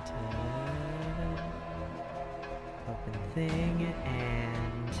 1 second to open thing,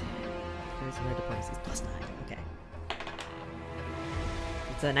 and here's my diplomacy is +9. Okay.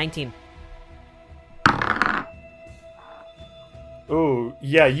 It's a 19. Oh,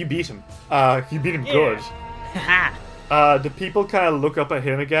 yeah, you beat him. You beat him good. Haha! The people kind of look up at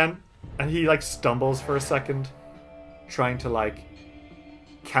him again, and he like stumbles for a second, trying to like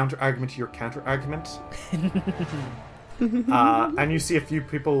counter-argument to your counter-argument. And you see a few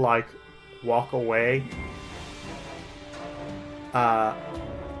people like walk away.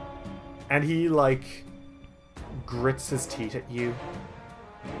 And he like grits his teeth at you.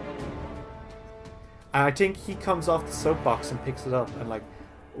 And I think he comes off the soapbox and picks it up and like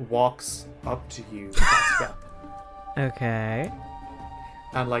walks up to you. Okay.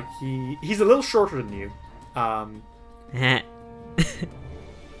 And like he's a little shorter than you.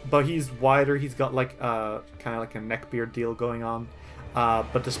 But he's wider. He's got like kind of like a neckbeard deal going on.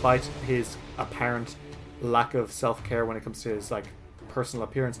 But despite his apparent lack of self-care when it comes to his like personal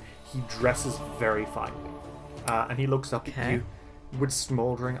appearance, he dresses very finely. And he looks up at you with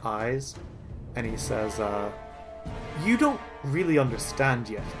smoldering eyes, and he says, "You don't really understand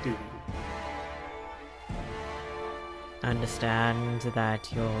yet, do you?" Understand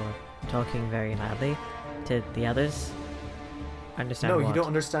that you're talking very loudly to the others? Understand No, what? you don't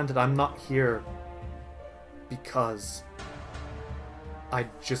understand that I'm not here because I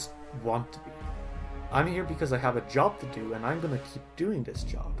just want to be. I'm here because I have a job to do, and I'm gonna keep doing this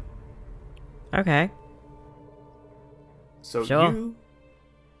job. Okay. So Sure. you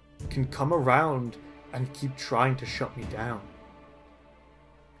can come around and keep trying to shut me down.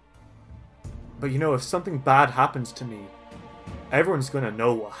 But you know, if something bad happens to me, everyone's gonna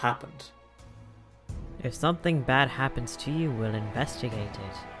know what happened. If something bad happens to you, we'll investigate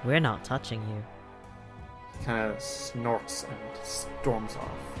it. We're not touching you. He kind of snorts and storms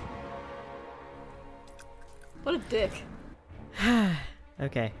off. What a dick.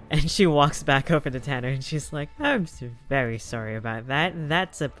 Okay. And she walks back over to Tanner and she's like, I'm very sorry about that.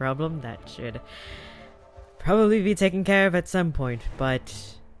 That's a problem that should probably be taken care of at some point.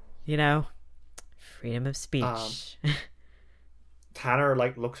 But, you know, freedom of speech. Tanner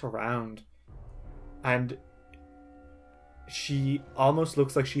like looks around, and she almost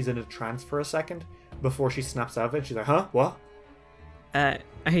looks like she's in a trance for a second before she snaps out of it. She's like, "Huh? What?" Are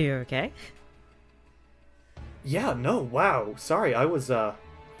you okay? Yeah, no, wow. Sorry, I was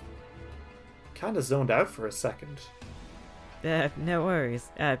kind of zoned out for a second. No worries.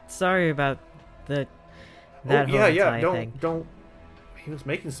 Sorry about that Oh, whole yeah, entire thing. don't. He was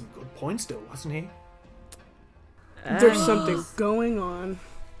making some good points, though, wasn't he? There's something going on.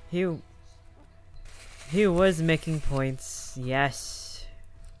 He was making points, yes.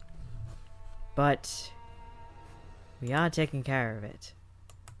 But we are taking care of it.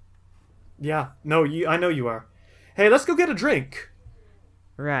 Yeah, no, I know you are. Hey, let's go get a drink.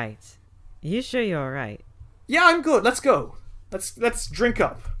 Right. You sure you're alright? Yeah, I'm good. Let's go. Let's drink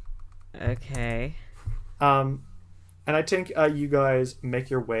up. Okay. And I think you guys make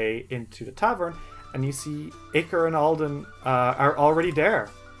your way into the tavern, and you see Iker and Alden are already there.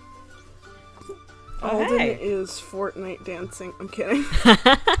 Alden hey. is Fortnite dancing. I'm kidding.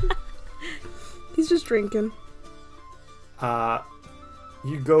 He's just drinking.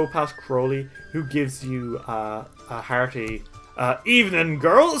 you go past Crowley, who gives you a hearty evening,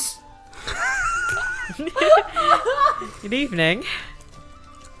 girls. Good evening.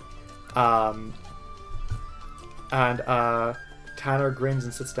 And Tanner grins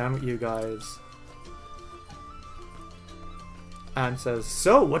and sits down with you guys and says,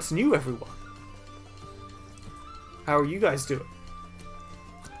 "So, what's new, everyone? How are you guys doing?"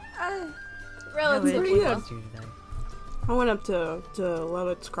 Relatively good. well. I went up to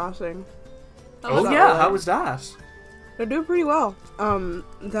Levitt's Crossing. Oh, was yeah, how was that? They're doing pretty well.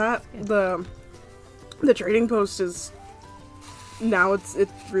 The trading post is now it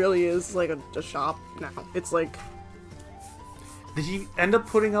really is like a shop now. It's like, Did you end up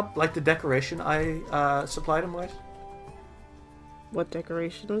putting up like the decoration I supplied him with? what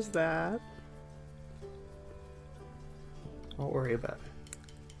decoration was that? Don't worry about it.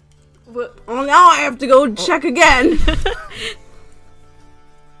 What? Oh, now I have to go check again.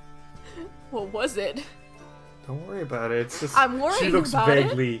 What was it? Don't worry about it. It's just I'm worrying she looks about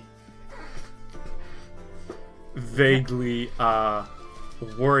it. vaguely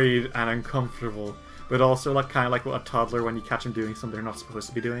worried and uncomfortable, but also like kind of like a toddler when you catch him doing something they're not supposed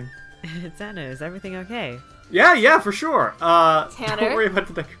to be doing. Tanner, is everything okay? Yeah, for sure. Don't Tanner? worry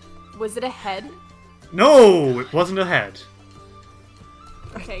about the Was it a head? No, it wasn't a head.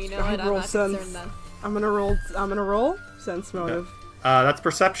 Okay, you know what? I'm Roll not sense. concerned then. I'm gonna roll sense motive. That's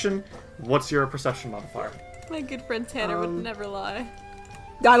perception. What's your perception modifier? My good friend Tanner would never lie.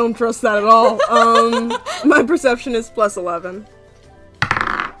 I don't trust that at all. My perception is plus 11.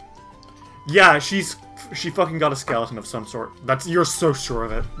 Yeah, she fucking got a skeleton of some sort. You're so sure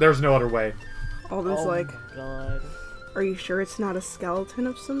of it. There's no other way. Alden's like, God. are you sure it's not a skeleton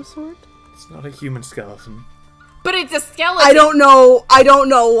of some sort? It's not a human skeleton. But it's a skeleton! I don't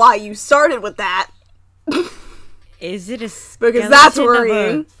know why you started with that. Is it a Because that's skeleton of a-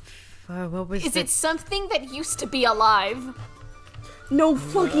 worrying. what was Is the- it something that used to be alive? No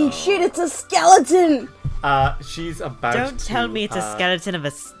fucking shit, it's a skeleton! She's about Don't to, tell me it's a skeleton of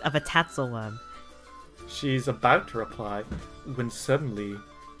a tatzelworm. She's about to reply when suddenly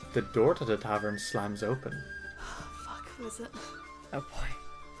the door to the tavern slams open Fuck, who is it? Oh boy.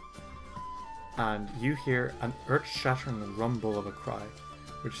 and you hear an earth-shattering rumble of a cry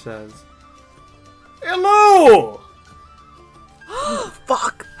which says, "Hello!"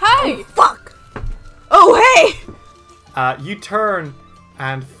 Fuck! Hey! Fuck! Oh, hey! You turn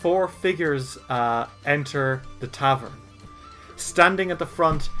and 4 figures enter the tavern. Standing at the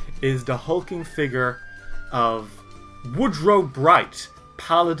front is the hulking figure of Woodrow Bright,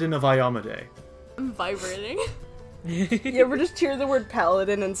 Paladin of Iomade. I'm vibrating. You ever just hear the word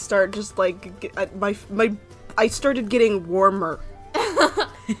paladin and start just like I started getting warmer.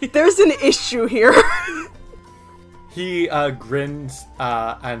 There's an issue here. He grins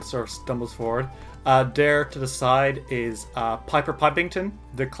and sort of stumbles forward. There to the side is Piper Pipington,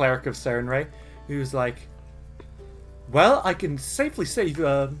 the cleric of Serenray, who's like, "Well, I can safely say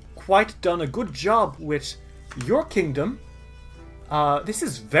you've quite done a good job with your kingdom. This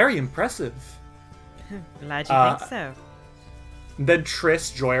is very impressive." Glad you think so. Then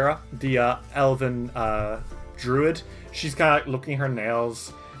Triss Joyra, the elven druid, she's kind of looking at her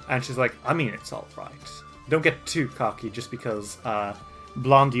nails, and she's like, "I mean, it's all right. Don't get too cocky just because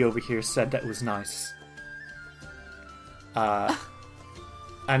Blondie over here said that was nice."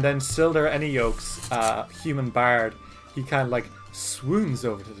 And then Sildar Enioks, human bard, he kind of like swoons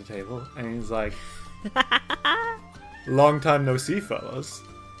over to the table, and he's like, "Long time no see, fellas."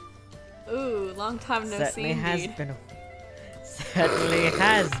 Ooh, long time no see indeed. Certainly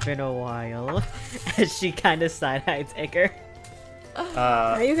has been a while. As she kind of side-eyes Iker.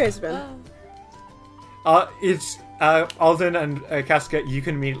 How you guys been? It's Alden and Casca. You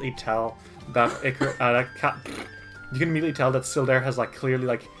can immediately tell that you can immediately tell that Sildar has like clearly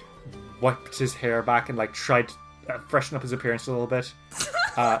like wiped his hair back and like tried to freshen up his appearance a little bit.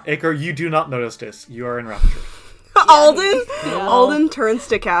 Iker, you do not notice this. You are enraptured. Alden turns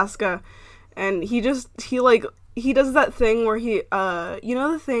to Casca, and he does that thing where he you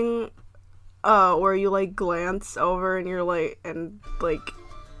know the thing where you like glance over and you're like, and like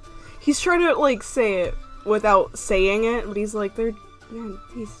he's trying to like say it without saying it, but he's like,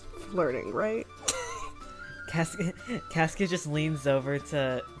 he's flirting, right? Casca just leans over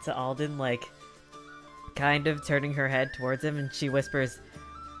to Alden, like kind of turning her head towards him, and she whispers,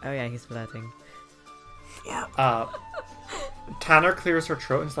 "Oh yeah, he's flirting." Yeah. Tanner clears her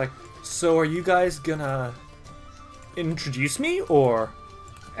throat and is like, "So are you guys gonna introduce me, or?"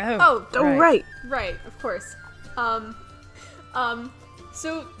 Oh, Right. Right, of course.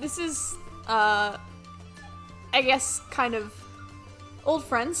 So this is, I guess, kind of old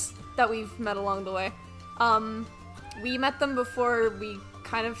friends that we've met along the way. We met them before we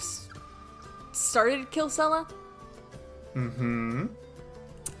kind of started Kilsella. Mm-hmm.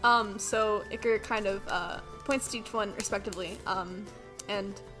 So Iker kind of points to each one respectively,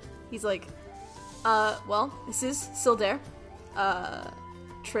 and he's like, well, this is Sildair,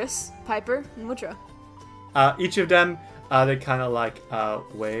 Triss, Piper, and Woodrow. Each of them, they kind of like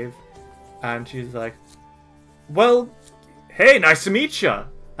wave, and she's like, "Well, hey, nice to meet ya."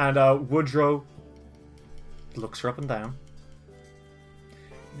 And Woodrow looks her up and down,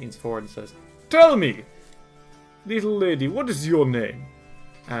 leans forward and says, "Tell me, little lady, what is your name?"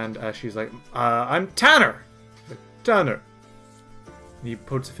 And she's like, "I'm Tanner." Like, Tanner. And he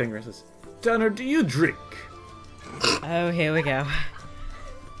puts a finger and says, "Tanner, do you drink?" Oh, here we go.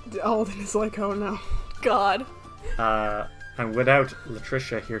 Alden is like, oh no. God. And without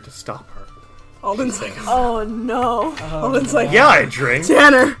Latricia here to stop her, Alden's like, Oh no. Alden's like, "Yeah, I drink."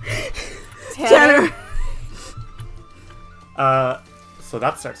 Tanner! Tanner! So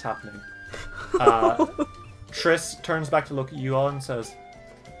that starts happening. Triss turns back to look at you all and says,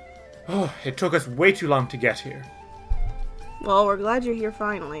 "Oh, it took us way too long to get here." Well, we're glad you're here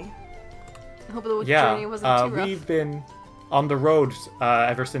finally. I hope the journey wasn't too rough. We've been on the road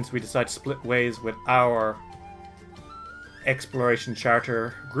ever since we decided to split ways with our exploration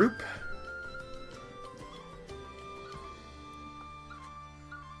charter group.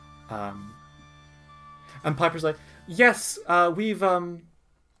 And Piper's like, "Yes, we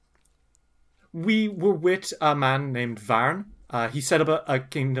were with a man named Varn. He set up a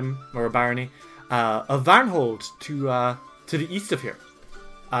kingdom or a barony, a Varnhold to the east of here.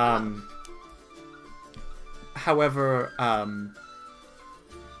 However,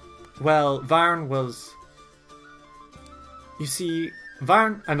 well, Varn was, you see,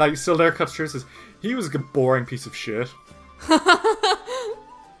 Varn, and like still there cuts through, says he was a boring piece of shit.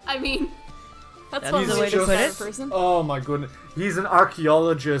 I mean, that's one the way way to to put put it. it. Person. Oh my goodness, he's an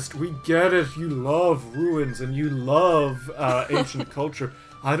archaeologist. We get it. You love ruins and you love ancient culture.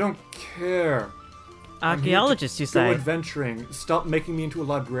 I don't care. Archaeologist, you Go say? adventuring. Stop making me into a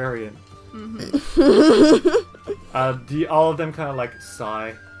librarian." All of them kind of like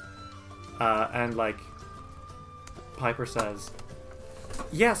sigh, and like Piper says,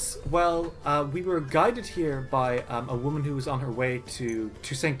 "Yes, well, we were guided here by a woman who was on her way to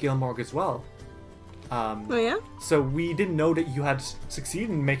St. Gilmorg as well. Oh yeah? So we didn't know that you had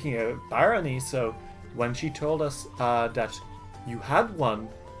succeeded in making a barony. So when she told us that you had one,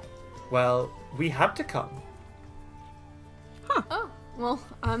 well, we had to come." Oh, well,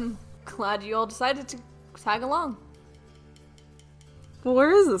 I'm glad you all decided to tag along. Well,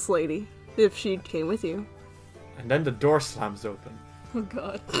 where is this lady? If she came with you. And then the door slams open. Oh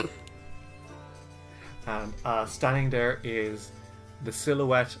god. And standing there is the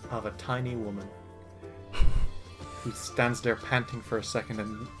silhouette of a tiny woman who stands there panting for a second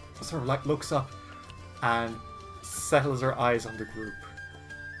and sort of like looks up and settles her eyes on the group.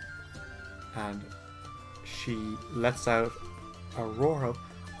 And she lets out a roar of,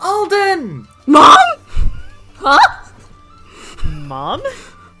 "Alden!" Mom? Huh? Mom?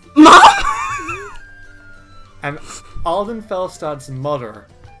 And Alden Felstad's mother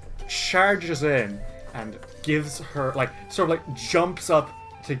charges in and gives her, like, sort of like jumps up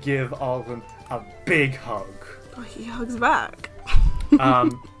to give Alden a big hug. Oh, he hugs back.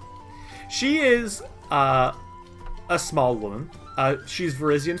 She is a small woman. She's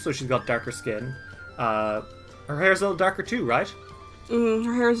Varisian, so she's got darker skin. Her hair's a little darker too, right?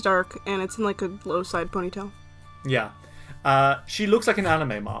 Her hair is dark, and it's in like a low side ponytail. Yeah. She looks like an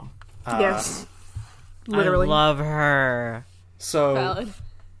anime mom. Yes. Literally. I love her. So Valid.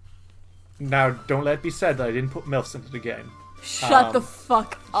 now, don't let it be said that I didn't put MILFs into the game. Shut the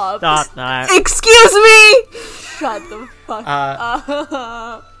fuck up. Stop that. Excuse me! Shut the fuck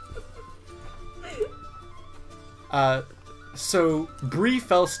up. So Bree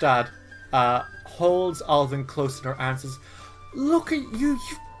Felstad holds Alden close in her arms and says, "Look at you.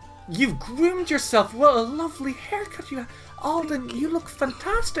 You've groomed yourself. What a lovely haircut you have. Alden, you look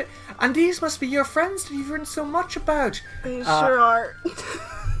fantastic. And these must be your friends that you've written so much about." They sure are.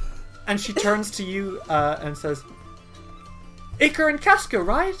 And she turns to you and says, "Iker and Casca,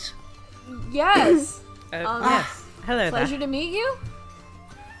 right?" Yes. Yes. Hello Pleasure there. to meet you.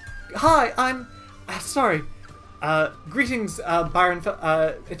 Hi, I'm... sorry. Greetings, Baron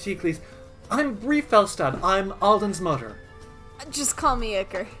Eticles. I'm Bree Felstad. I'm Alden's mother. Just call me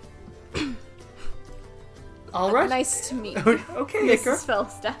Iker. All right. Nice to meet you. Okay, Mrs.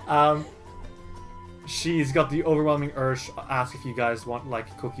 Iker. Felstad. She's got the overwhelming urge to ask if you guys want,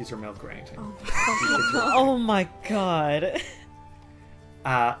 like, cookies or milk or anything. Oh my god.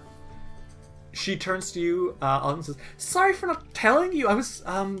 She turns to you, Alden, and says, "Sorry for not telling you. I was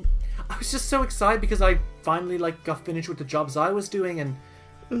just so excited because I finally got finished with the jobs I was doing, and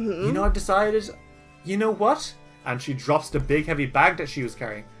I've decided, you know what?" And she drops the big heavy bag that she was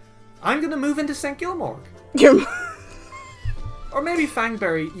carrying. "I'm gonna move into St. Gilmore, or maybe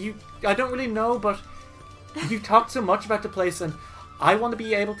Fangberry. I don't really know, but you talked so much about the place, and I want to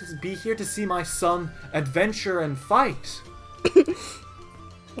be able to be here to see my son adventure and fight."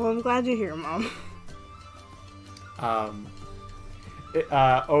 Well, I'm glad you're here, Mom.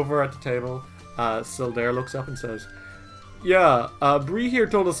 Over at the table, Sildare looks up and says, "Yeah, Bree here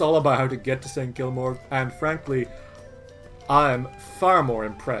told us all about how to get to St. Gilmore, and frankly, I'm far more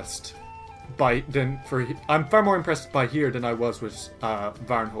impressed by here than I was with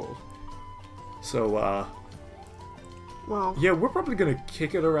Varnhold. So, Well, yeah, we're probably gonna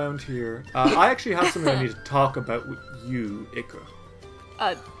kick it around here. I actually have something I need to talk about with you, Ikra.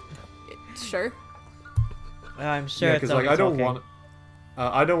 Sure. I'm sure Yeah, it's because only I don't talking.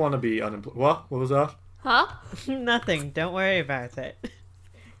 I don't want to be unemployed. What was that? Huh? Nothing. Don't worry about it.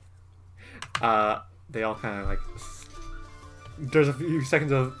 They all kind of there's a few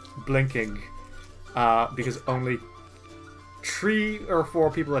seconds of blinking, because only 3 or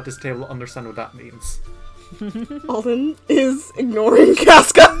 4 people at this table understand what that means. Alden is ignoring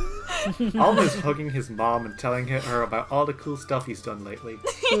Casca. Alden is hugging his mom and telling her about all the cool stuff he's done lately.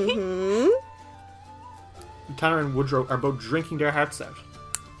 Tanner and Woodrow are both drinking their hearts out.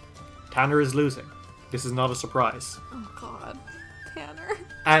 Tanner is losing. This is not a surprise. Oh God, Tanner.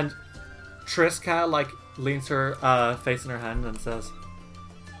 And Triska, leans her face in her hand and says,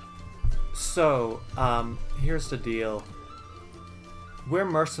 "So, here's the deal. We're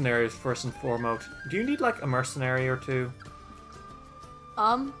mercenaries first and foremost. Do you need, a mercenary or two?"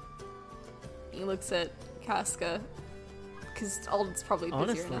 He looks at Casca, because Alden's probably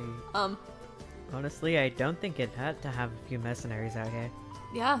busier now. Honestly, I don't think it had to have a few mercenaries out here.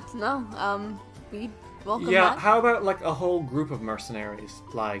 Yeah, no, we welcome Yeah, that. how about, a whole group of mercenaries?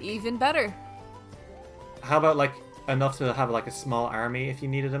 Even better. How about, enough to have, a small army if you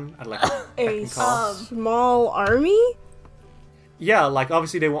needed them? At, A call? small army? Yeah,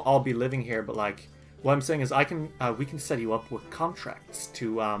 obviously they won't all be living here, but, what I'm saying is we can set you up with contracts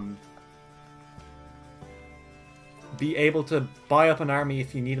to, be able to buy up an army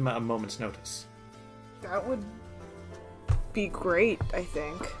if you need them at a moment's notice. That would be great, I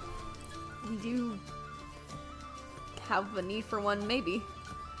think. We do have a need for one, maybe.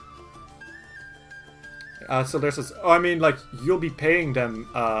 So there says, you'll be paying them,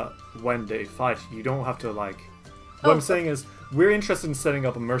 when they fight. You don't have to, What I'm saying is, we're interested in setting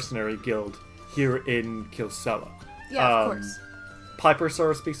up a mercenary guild here in Kilsella. Yeah, of course. Piper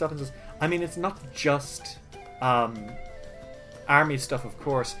sort of speaks up and says, it's not just, army stuff, of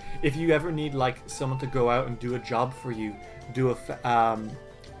course. If you ever need, someone to go out and do a job for you, do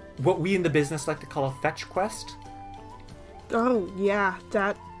what we in the business like to call a fetch quest. Oh, yeah,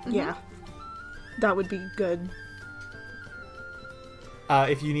 yeah. That would be good.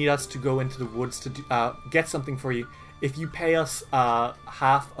 If you need us to go into the woods to get something for you, if you pay us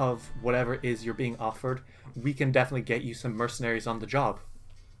half of whatever it is you're being offered, we can definitely get you some mercenaries on the job.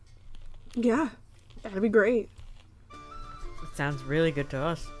 Yeah, that'd be great. It sounds really good to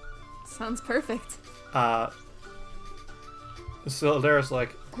us. Sounds perfect. So Aldera's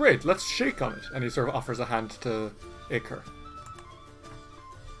like, "Great, let's shake on it," and he sort of offers a hand to Iker.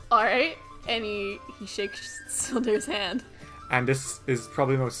 Alright. And he shakes Silder's hand. And this is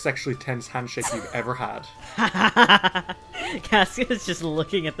probably the most sexually tense handshake you've ever had. Casca's just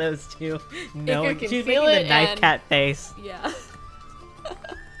looking at those two, knowing can she's feel making the it knife and- cat face. Yeah.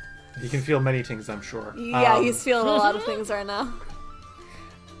 You can feel many things, I'm sure. Yeah, he's feeling a lot of things right now.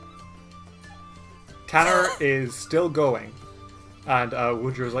 Tanner is still going. And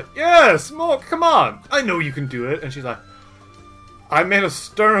Woodrow's like, "Yes, more, come on! I know you can do it." And she's like, "I made a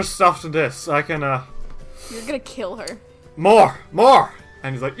sterner stuff to this. I can, You're gonna kill her. More!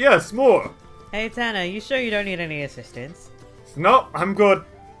 And he's like, "Yes, more!" Hey Tanner, you sure you don't need any assistance? "No, I'm good.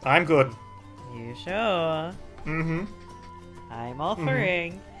 You sure? Mm-hmm. I'm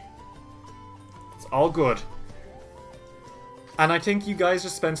offering. It's all good." And I think you guys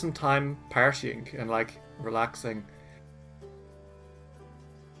just spend some time partying and, relaxing.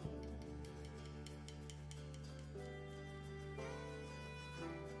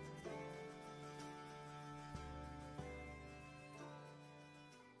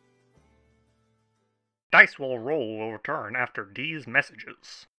 Dice will return after these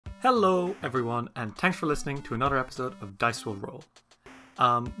messages. Hello, everyone, and thanks for listening to another episode of Dice Will Roll.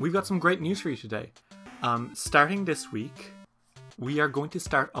 We've got some great news for you today. Starting this week, we are going to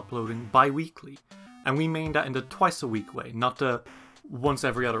start uploading bi-weekly. And we mean that in the twice a week way, not the once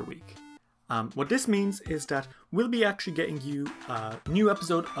every other week. What this means is that we'll be actually getting you a new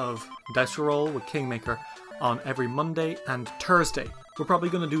episode of Dice Roll with Kingmaker on every Monday and Thursday. We're probably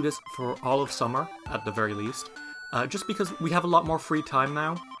going to do this for all of summer, at the very least, just because we have a lot more free time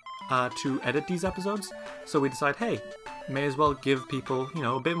now to edit these episodes. So we decide, hey, may as well give people,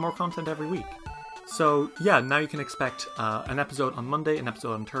 a bit more content every week. So yeah, now you can expect an episode on Monday, an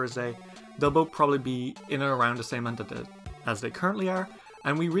episode on Thursday. They'll both probably be in and around the same length as they currently are,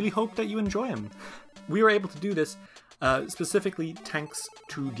 and we really hope that you enjoy them. We were able to do this specifically thanks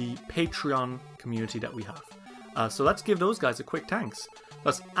to the Patreon community that we have. So let's give those guys a quick thanks.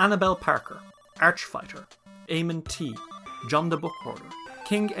 That's Annabelle Parker, Archfighter, Eamon T, John the Book Hoarder,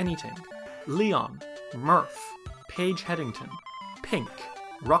 King Anything, Leon, Murph, Paige Headington, Pink,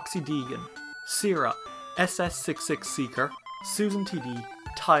 Roxy Deegan, Sierra, SS66 Seeker, Susan TD,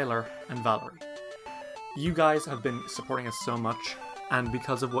 Tyler, and Valerie. You guys have been supporting us so much, and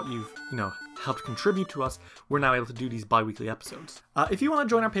because of what you've, helped contribute to us, we're now able to do these bi-weekly episodes. If you want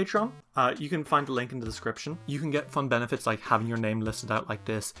to join our Patreon, you can find the link in the description. You can get fun benefits like having your name listed out like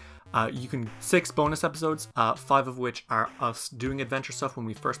this. You can 6 bonus episodes, 5 of which are us doing adventure stuff when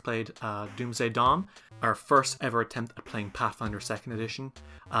we first played Doomsday Dawn, our first ever attempt at playing Pathfinder 2nd Edition.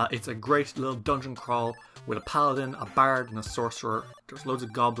 It's a great little dungeon crawl with a paladin, a bard, and a sorcerer. There's loads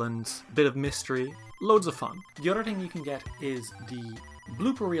of goblins, a bit of mystery, loads of fun. The other thing you can get is the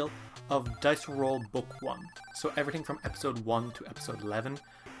blooper reel of Dice Roll Book 1. So everything from episode 1 to episode 11.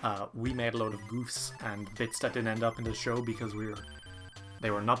 We made a load of goofs and bits that didn't end up in the show because they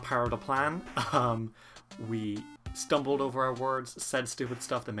were not part of the plan. We stumbled over our words, said stupid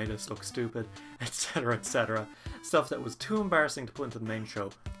stuff that made us look stupid, etc., etc. Stuff that was too embarrassing to put into the main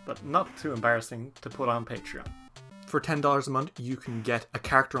show, but not too embarrassing to put on Patreon. For $10 a month, you can get a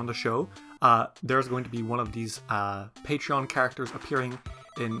character on the show. There's going to be one of these Patreon characters appearing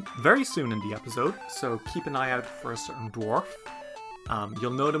in very soon in the episode, so keep an eye out for a certain dwarf.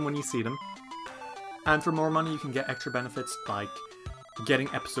 You'll know them when you see them. And for more money, you can get extra benefits like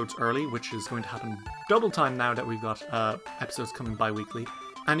getting episodes early, which is going to happen double time now that we've got episodes coming bi-weekly,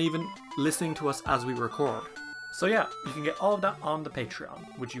 and even listening to us as we record. So yeah, you can get all of that on the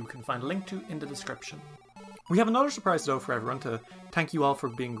Patreon, which you can find a link to in the description. We have another surprise though for everyone to thank you all for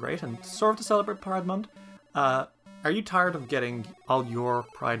being great and sort of to celebrate Pride Month. Are you tired of getting all your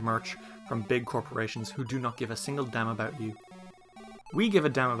Pride merch from big corporations who do not give a single damn about you? We give a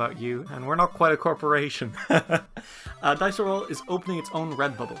damn about you, and we're not quite a corporation. Dice Roll is opening its own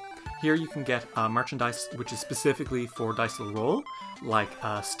Redbubble. Here you can get merchandise which is specifically for Dice Roll, like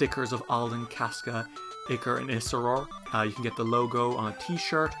stickers of Alden, Casca, Iker, and Isseror. You can get the logo on a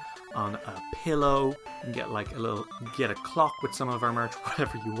t-shirt, on a pillow. You can get a clock with some of our merch,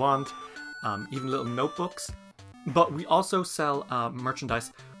 whatever you want. Even little notebooks. But we also sell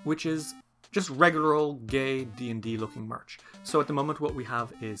merchandise which is just regular old gay D&D looking merch. So at the moment what we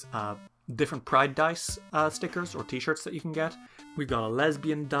have is different Pride Dice stickers or t-shirts that you can get. We've got a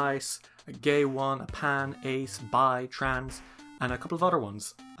lesbian dice, a gay one, a pan, ace, bi, trans, and a couple of other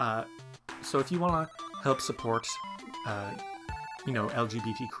ones. So if you want to help support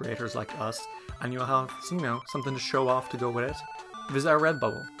LGBT creators like us, and you'll have something to show off to go with it, visit our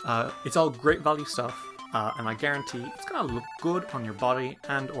Redbubble. It's all great value stuff. And I guarantee it's going to look good on your body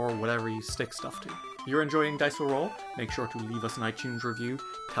and or whatever you stick stuff to. If you're enjoying Dice Will Roll, make sure to leave us an iTunes review,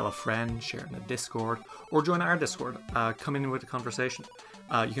 tell a friend, share it in a Discord, or join our Discord. Come in with a conversation.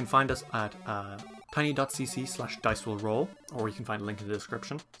 You can find us at tiny.cc/dicewillroll, or you can find a link in the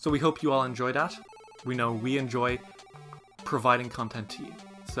description. So we hope you all enjoy that. We know we enjoy providing content to you.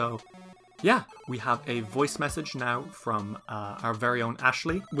 So yeah, we have a voice message now from our very own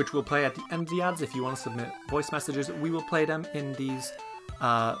Ashley, which we'll play at the end of the ads. If you want to submit voice messages, we will play them in these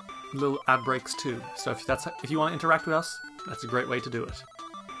little ad breaks too. So if you want to interact with us, that's a great way to do it.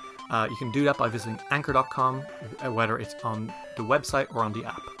 You can do that by visiting anchor.com, whether it's on the website or on the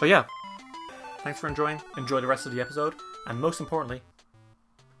app. But yeah, thanks for enjoying. Enjoy the rest of the episode, and most importantly,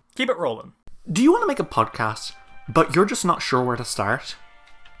 keep it rolling. Do you want to make a podcast, but you're just not sure where to start?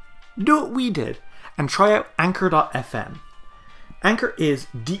 Do what we did and try out Anchor.fm. Anchor is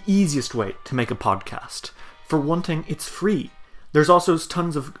the easiest way to make a podcast. For one thing, it's free. There's also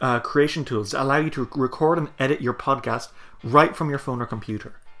tons of creation tools that allow you to record and edit your podcast right from your phone or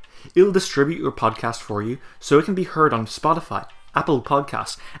computer. It'll distribute your podcast for you so it can be heard on Spotify, Apple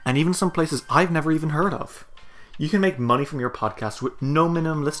Podcasts, and even some places I've never even heard of. You can make money from your podcast with no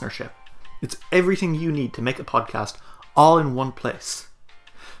minimum listenership. It's everything you need to make a podcast all in one place.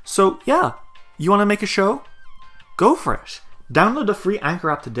 So yeah, you want to make a show? Go for it. Download the free Anchor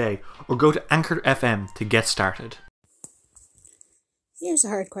app today or go to Anchor FM to get started. Here's a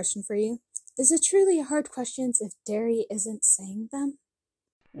hard question for you. Is it truly a hard question if Derry isn't saying them?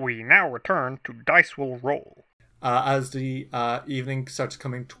 We now return to Dice Will Roll. As the evening starts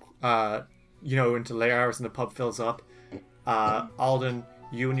coming, into late hours and the pub fills up, Alden,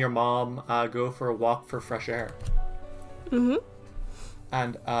 you and your mom go for a walk for fresh air. Mm-hmm.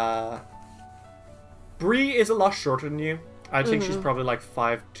 And Bree is a lot shorter than you. I think she's probably like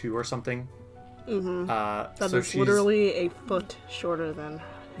 5'2" or something. Mm-hmm. That So is she's literally a foot shorter than...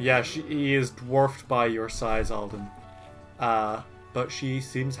 Yeah, she is dwarfed by your size, Alden. But she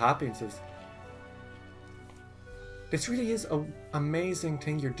seems happy and says, "This really is an amazing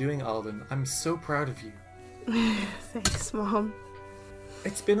thing you're doing, Alden. I'm so proud of you. Thanks, Mom.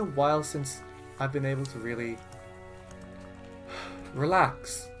 It's been a while since I've been able to really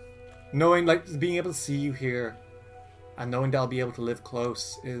relax. Knowing, being able to see you here and knowing that I'll be able to live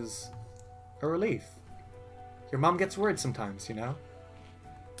close is a relief. Your mom gets worried sometimes, you know?"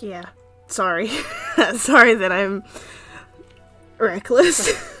 Yeah. Sorry. Sorry that I'm reckless.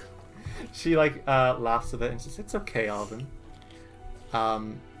 She laughs a bit and says, "It's okay, Alden."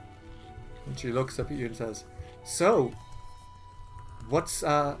 And she looks up at you and says, "So, what's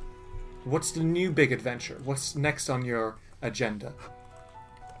the new big adventure? What's next on your agenda?"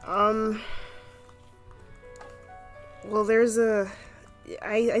 Well, there's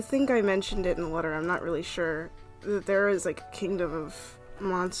I think I mentioned it in the letter, I'm not really sure, that there is a kingdom of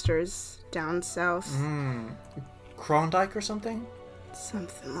monsters down south. Klondike or something?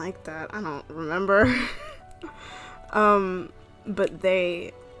 Something like that. I don't remember. But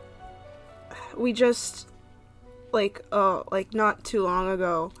we just, not too long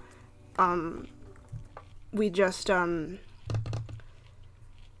ago, we just, I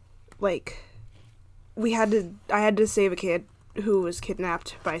had to save a kid who was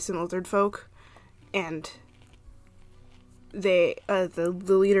kidnapped by some lizard folk, and the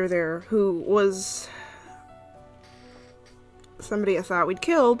leader there, who was somebody I thought we'd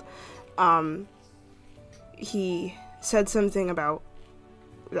killed, he said something about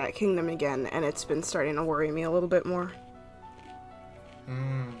that kingdom again, and it's been starting to worry me a little bit more.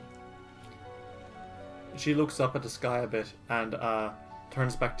 She looks up at the sky a bit and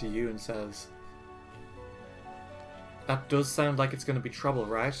turns back to you and says, "That does sound like it's going to be trouble,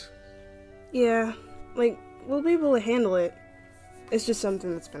 right?" Yeah, we'll be able to handle it. It's just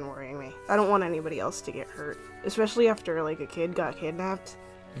something that's been worrying me. I don't want anybody else to get hurt, especially after, a kid got kidnapped.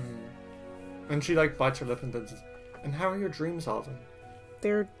 And she, bites her lip and then says, "And how are your dreams, Alden?"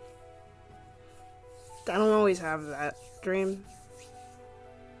 I don't always have that dream,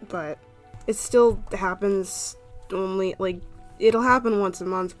 but it still happens only, it'll happen once a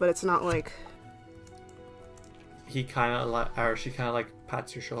month, but it's not She kind of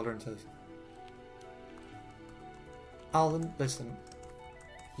pats your shoulder and says, "Alden, listen,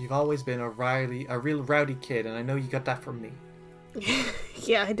 you've always been a real rowdy kid, and I know you got that from me.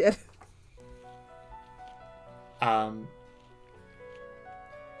 Yeah, I did.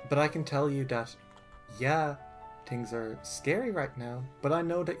 But I can tell you that, yeah, things are scary right now, but I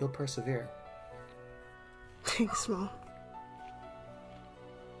know that you'll persevere." Thanks, Mom.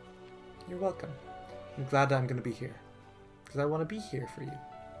 You're welcome. I'm glad that I'm going to be here, because I want to be here for you.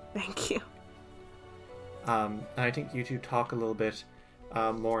 Thank you. And I think you two talk a little bit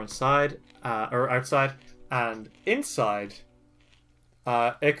more inside, or outside, and inside,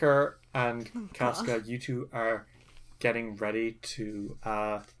 Iker and Casca, you two are getting ready to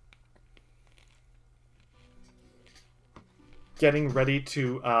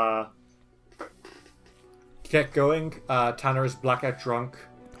get going. Tanner is blackout drunk.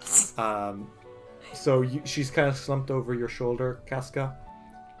 So she's kind of slumped over your shoulder, Casca.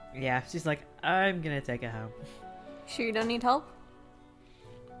 Yeah, she's like, "I'm gonna take it home." Sure you don't need help?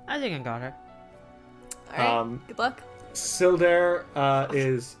 I think I got her. Alright, good luck. Sildare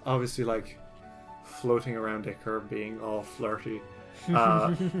is obviously floating around Iker, being all flirty.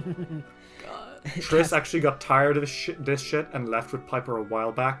 God. Triss actually got tired of this shit and left with Piper a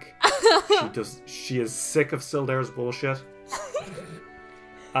while back. She is sick of Sildare's bullshit.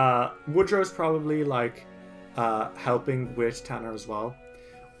 Woodrow's probably helping with Tanner as well,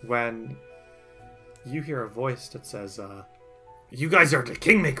 when you hear a voice that says, "You guys are the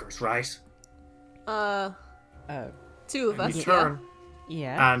Kingmakers, right?" Oh. Two of us, You turn,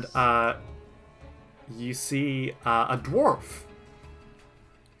 Yeah. and you see a dwarf.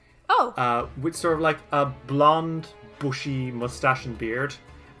 Oh! With sort of a blonde, bushy mustache and beard,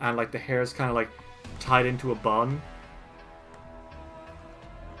 and the hair is kind of tied into a bun.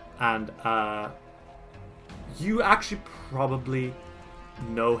 And You actually probably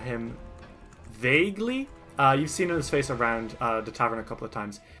know him vaguely. You've seen his face around the tavern a couple of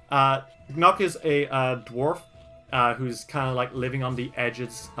times. Nock is a dwarf who's kind of like living on the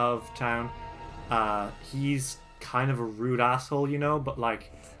edges of town. He's kind of a rude asshole, you know, but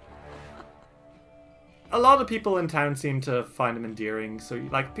like a lot of people in town seem to find him endearing, so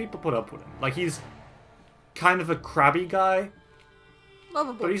like people put up with him. Like he's kind of a crabby guy,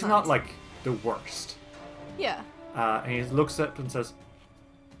 Lovable. but he's cunt. not like the worst. Yeah. And he looks up and says,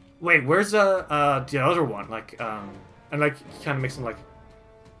 "Wait, where's the other one?" Like, and like he kind of makes some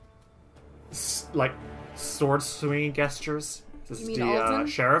like sword swinging gestures. This You is mean the Alton?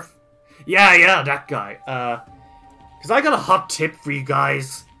 sheriff. Yeah, that guy. Cause I got a hot tip for you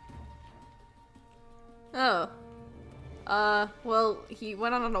guys. Oh. Well, he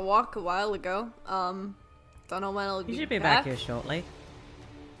went on a walk a while ago. Don't know when he'll He should be back here shortly.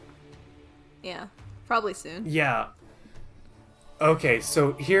 Yeah. Probably soon. Yeah. Okay,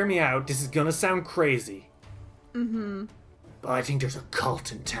 so hear me out. This is gonna sound crazy. Mm-hmm. But I think there's a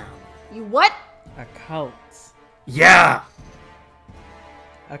cult in town. You what? A cult. Yeah!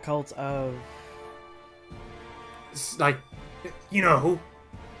 A cult of... It's like, you know,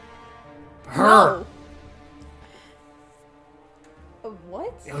 her. No.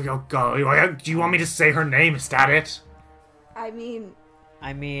 What? Oh, God. Do you want me to say her name? Is that it? I mean,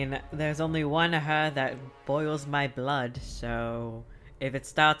 I mean, there's only one her that boils my blood, so... If it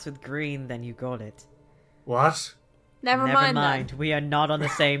starts with green, then you got it. What? never mind. Then. We are not on the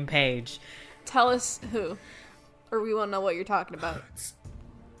same page. Tell us who, or we won't know what you're talking about.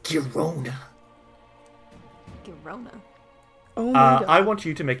 Girona. Girona. Oh my god. I want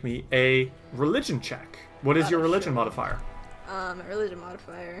you to make me a religion check. What is your religion modifier? My religion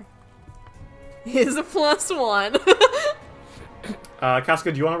modifier is a +1.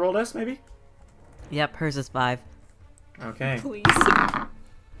 Casca, do you want to roll this, maybe? Yep, hers is 5. Okay. Please.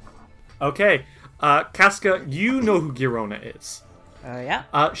 Okay. Casca, you know who Girona is.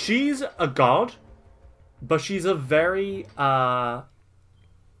 Yeah? She's a god, but she's a very,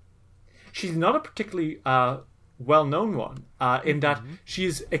 she's not a particularly, well-known one, in that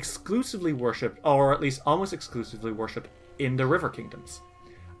she's exclusively worshipped, or at least almost exclusively worshipped, in the River Kingdoms.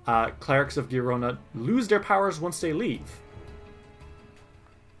 Clerics of Girona lose their powers once they leave.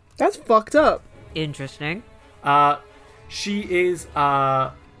 That's fucked up. Interesting. She is,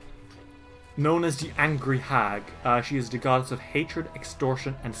 known as the Angry Hag. She is the goddess of hatred,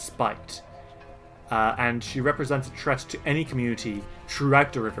 extortion, and spite. And she represents a threat to any community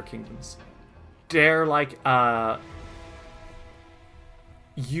throughout the River Kingdoms. They're like,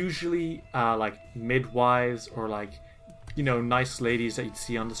 usually, like, midwives or, like, you know, nice ladies that you'd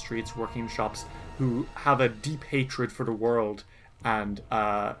see on the streets working in shops who have a deep hatred for the world and,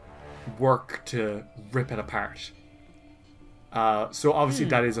 work to rip it apart. So obviously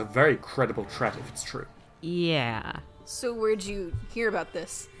that is a very credible threat if it's true. Yeah. So where'd you hear about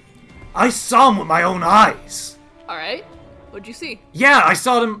this? I saw them with my own eyes! Alright. What'd you see? Yeah, I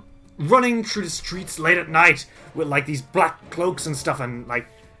saw them running through the streets late at night with like these black cloaks and stuff and like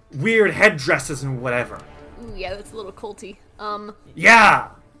weird headdresses and whatever. Ooh, yeah, that's a little culty. Yeah!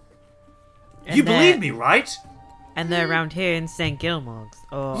 And You they're- believe me, right? And they're around here in St. Gilmore.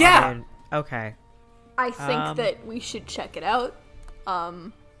 Or Yeah! Okay. I think that we should check it out.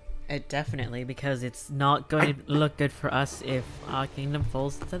 It definitely, because it's not going to look good for us if our kingdom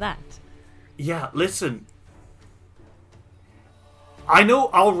falls to that. Yeah, listen. I know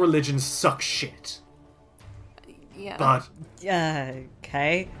all religions suck shit, Yeah. but...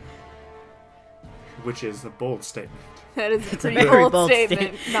 Okay. Which is a bold statement. That is a pretty very bold bold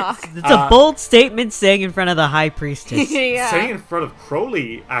statement. Knock. It's a bold statement saying in front of the high priestess. Yeah. Saying in front of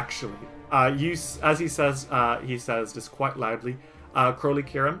Crowley, actually. As he says this quite loudly. Crowley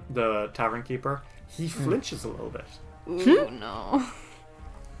Kieran, the tavern keeper, he flinches a little bit. Ooh, no.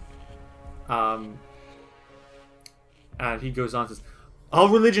 And he goes on and says, all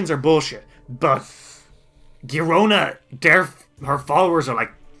religions are bullshit, but Girona, her followers are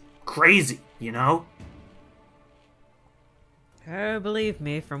like crazy, you know? Oh, believe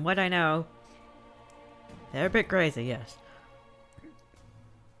me, from what I know, they're a bit crazy, yes.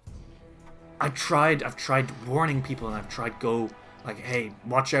 I've tried warning people and I've tried go, like, hey,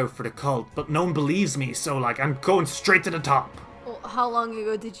 watch out for the cult, but no one believes me, so, like, I'm going straight to the top. Well, how long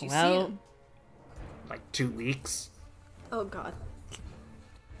ago did you see Well- him? Like, 2 weeks. Oh, God.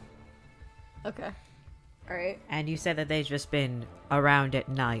 Okay. Alright. And you said that they've just been around at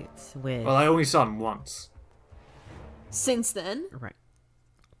night with... Well, I only saw him once. Since then? Right.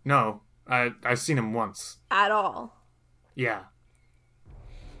 No, I've seen him once. At all. Yeah.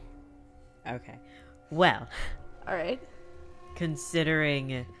 Okay. Well, Alright.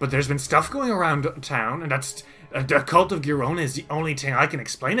 considering... But there's been stuff going around town, and that's... the cult of Girona is the only thing I can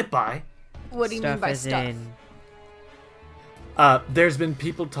explain it by. What do you mean stuff by as stuff? in... There's been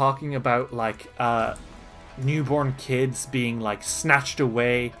people talking about, like, newborn kids being, like, snatched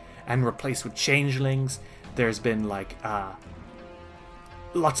away and replaced with changelings. There's been, like,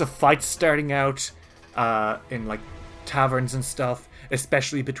 lots of fights starting out in, like, taverns and stuff,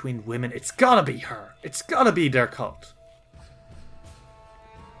 especially between women. It's gotta be her. It's gotta be their cult.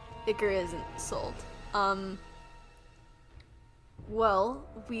 Iker isn't sold. Well,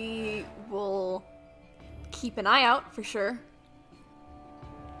 we will keep an eye out for sure.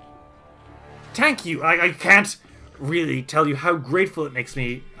 Thank you. I can't really tell you how grateful it makes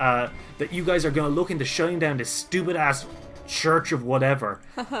me that you guys are going to look into shutting down this stupid-ass church of whatever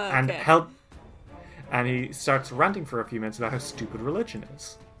and Okay. help... And he starts ranting for a few minutes about how stupid religion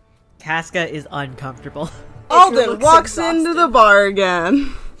is. Casca is uncomfortable. Alden looks walks exhausted. into the bar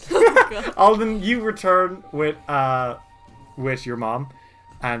again. Alden, you return with your mom,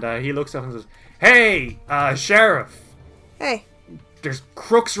 and he looks up and says, "Hey, Sheriff, Hey, there's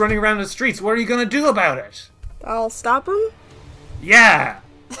crooks running around the streets. What are you going to do about it?" I'll stop him. Yeah,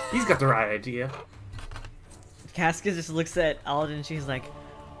 he's got the right idea. Casca just looks at Alden and she's like,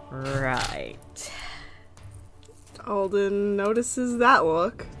 right. Alden notices that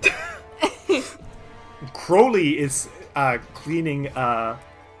look. Crowley is cleaning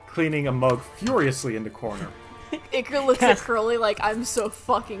a mug furiously in the corner. Iker looks at Curly like, I'm so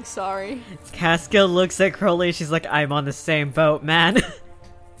fucking sorry. Casca looks at Crowley, she's like, I'm on the same boat, man.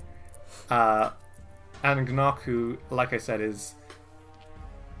 And Gnock, who, like I said, is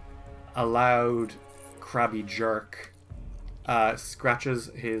a loud, crabby jerk, scratches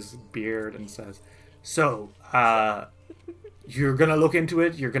his beard and says, "So, you're gonna look into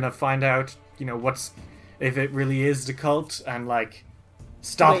it? You're gonna find out, if it really is the cult and, like,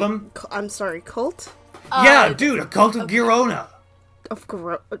 stop Wait, him?" I'm sorry, cult? Yeah, dude, a cult of Girona.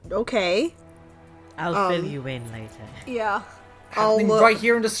 Okay. I'll fill you in later. Yeah. I'll Happening look. right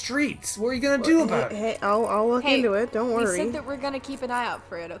here in the streets. What are you gonna do about it? Hey, I'll look Hey, into it. Don't We worry. said that we're gonna keep an eye out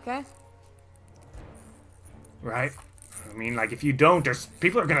for it, okay? Right? I mean, like, if you don't,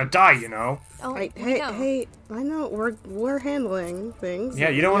 people are gonna die, you know? Oh, we Hey, know. hey! I know we're handling things. Yeah,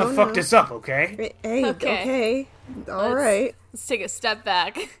 you don't want to fuck know. this up, okay? Hey, Okay. okay. All Let's- right. Let's take a step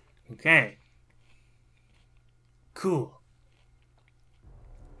back. Okay. Cool.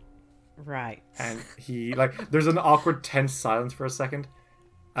 Right. And he, like, there's an awkward, tense silence for a second.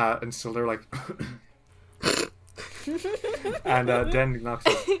 And so they're like... and then knocks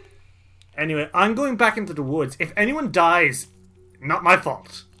off. Anyway, I'm going back into the woods. If anyone dies, not my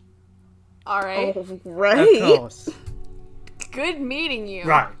fault. Alright. All Of right. course. Good meeting you.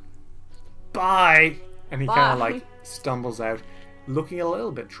 Right. Bye. And he kind of, Bye. like, stumbles out, looking a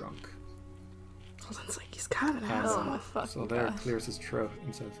little bit drunk. Alden's like, he's kind of an And, Oh asshole. my fucking so there god. clears his throat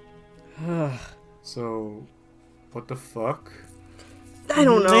and says, "So, what the fuck?" I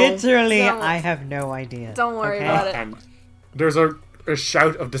don't know. Literally, Don't- I have no idea. Don't worry okay? about it. And there's a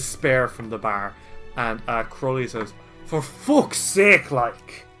shout of despair from the bar, and Crowley says, "For fuck's sake,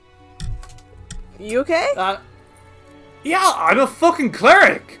 like, You okay? yeah, I'm a fucking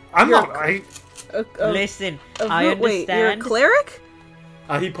cleric. I'm You're not." Listen, I Wait, you're a understand. cleric?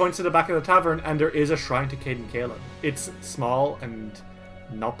 He points to the back of the tavern, and there is a shrine to Caden Kalen. It's small and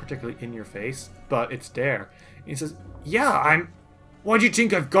not particularly in your face, but it's there. He says, "Yeah, Why do you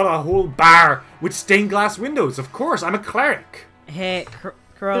think I've got a whole bar with stained glass windows? Of course, I'm a cleric." Hey,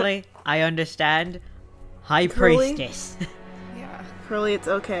 Crowley, I understand. High Crowley? priestess. Yeah. Curly, it's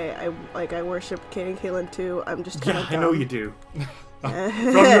okay. I worship Kate and Kaylin too. I'm just kind Yeah, of I know you do.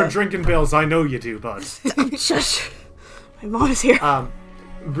 From your drinking bills, I know you do, bud. Shush. My mom is here.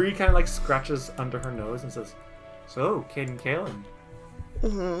 Bree kind of like scratches under her nose and says, "So, Caden Kalen,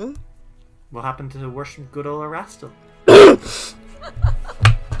 Mm-hmm. what happened to worship good old Erastil?"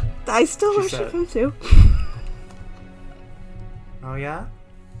 I still She worship said- him too. Oh yeah?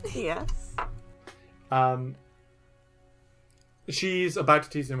 Yes. She's about to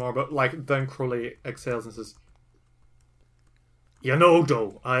tease him more, but like then Crowley exhales and says, "You know,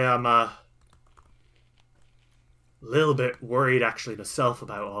 though, I am a little bit worried actually myself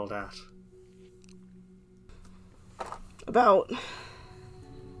about all that. About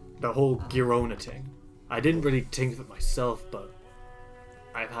The whole Girona thing. I didn't really think of it myself, but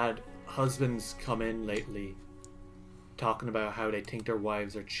I've had husbands come in lately talking about how they think their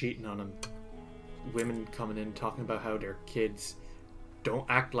wives are cheating on them. Women coming in talking about how their kids don't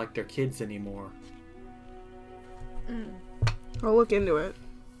act like their kids anymore. I'll look into it.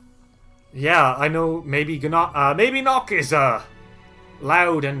 Yeah, I know. Maybe Knock is a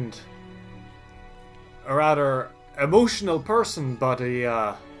loud and a rather emotional person, but he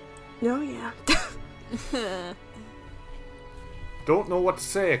Oh, yeah. don't know what to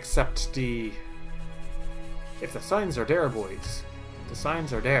say except if the signs are there, boys. The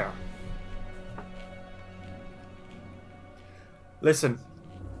signs are there. Listen,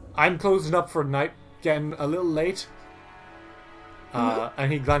 I'm closing up for the night, getting a little late.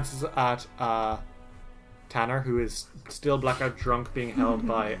 And he glances at Tanner, who is still blackout drunk, being held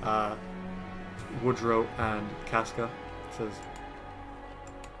by Woodrow and Casca. Says,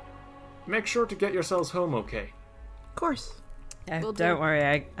 "Make sure to get yourselves home, okay?" Of course. Will Don't do.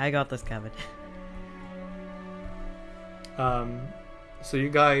 worry, I got this covered. So you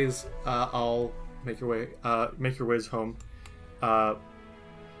guys all make your ways home.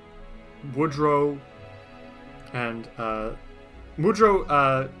 Woodrow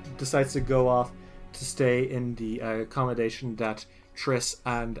decides to go off to stay in the accommodation that Triss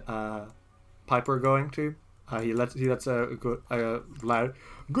and Piper are going to. He lets a loud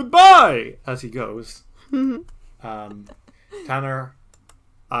goodbye as he goes. Tanner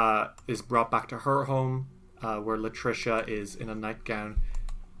is brought back to her home, where Latricia is in a nightgown,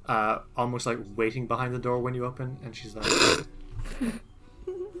 almost like waiting behind the door when you open, and she's like,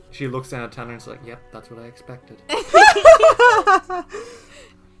 she looks down at Tanner and is like, "Yep, that's what I expected."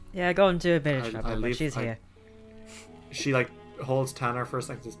 Yeah, I got into a bit of trouble, but she's here. She like holds Tanner for a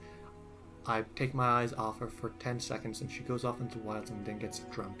second, says, "I take my eyes off her for 10 seconds," and she goes off into wilds and then gets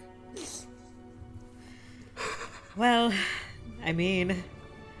drunk. Well, I mean,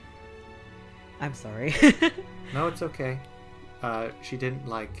 I'm sorry. No, it's okay. She didn't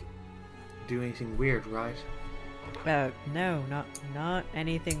do anything weird, right? No, not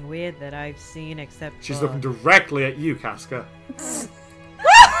anything weird that I've seen except She's for... looking directly at you, Casca.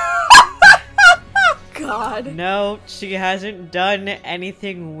 God. No, she hasn't done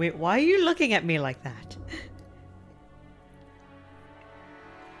anything weird. Why are you looking at me like that?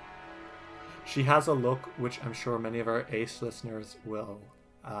 She has a look which I'm sure many of our Ace listeners will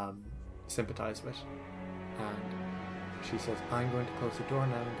sympathize with. And she says, "I'm going to close the door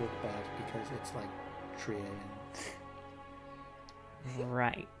now and go to bed because it's like 3 a.m.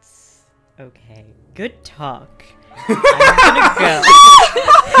 Right. Okay. Good talk. I'm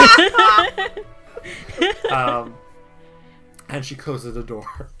gonna go. And she closes the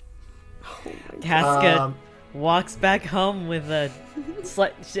door. Casca walks back home with a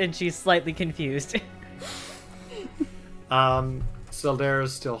and she's slightly confused. Sildare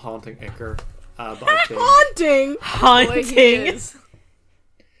is still haunting Iker. But I think, Haunting! Boy, he Haunting. is.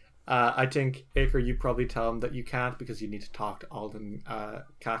 I think, Iker, you probably tell him that you can't because you need to talk to Alden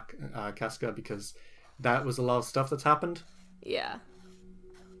Casca, because that was a lot of stuff that's happened. Yeah.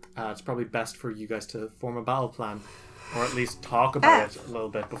 It's probably best for you guys to form a battle plan, or at least talk about it a little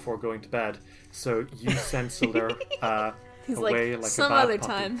bit before going to bed. So you send Sildare He's away like, a some bad other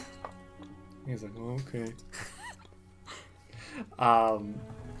puppy. time. He's like, okay.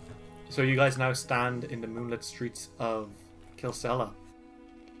 So you guys now stand in the moonlit streets of Kilsella.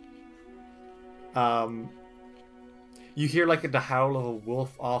 You hear the howl of a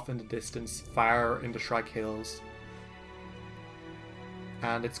wolf off in the distance, far in the Shrike Hills.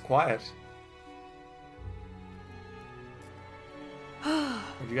 And it's quiet.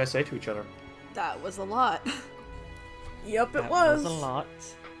 What do you guys say to each other? That was a lot. Yep, it That was a lot.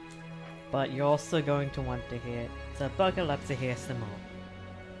 But you're also going to want to hear it. So buckle up to hear some more.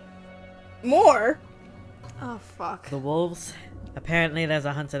 More? Oh, fuck. The wolves. Apparently there's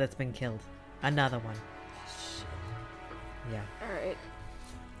a hunter that's been killed. Another one. Yeah. Alright.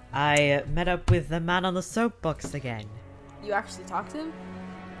 I met up with the man on the soapbox again. You actually talked to him?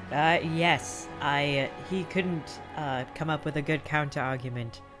 Yes. He couldn't come up with a good counter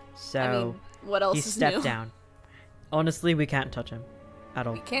argument, so I mean, what else he is stepped new? down. Honestly, we can't touch him at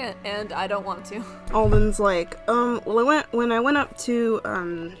all. We can't, and I don't want to. Alden's like, well, when I went up to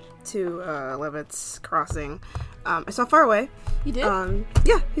Levitt's Crossing, I saw Far Away. You did?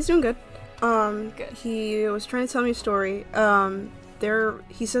 Yeah, he's doing good. Good. He was trying to tell me a story.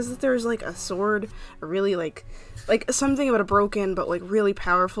 He says that there's a sword, a really like something about a broken but really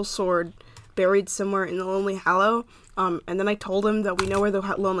powerful sword buried somewhere in the Lonely Hallow. And then I told him that we know where the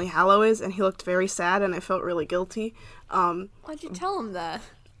Lonely Hallow is, and he looked very sad, and I felt really guilty. Why'd you tell him that?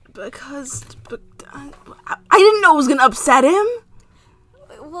 Because I didn't know it was gonna upset him.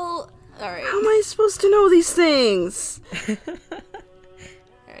 Well, alright. How am I supposed to know these things?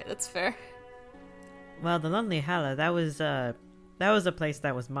 Alright, that's fair. Well, the Lonely Hallow, that was a place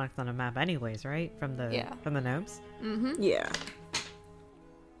that was marked on a map anyways, right? From the Yeah. gnomes? Mm-hmm. Yeah.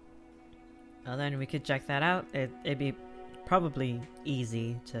 Well, then we could check that out. It'd be probably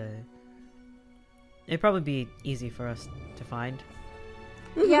easy to... It'd probably be easy for us to find.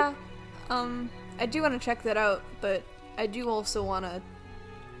 Yeah. I do want to check that out, but I do also want to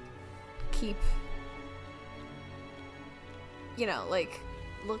keep, like,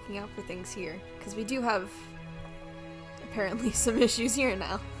 looking out for things here. Because we do have, apparently, some issues here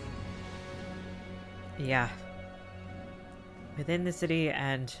now. Yeah. Within the city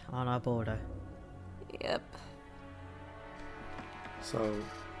and on our border. Yep. So,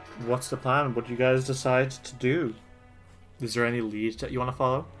 what's the plan? What do you guys decide to do? Is there any lead that you want to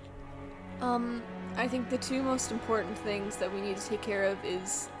follow? I think the two most important things that we need to take care of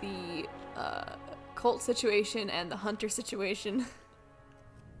is the cult situation and the hunter situation.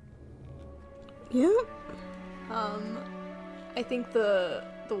 Yeah. I think the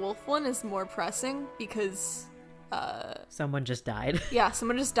wolf one is more pressing because Someone just died. yeah,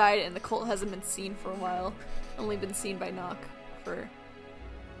 someone just died and the cult hasn't been seen for a while. Only been seen by Nock for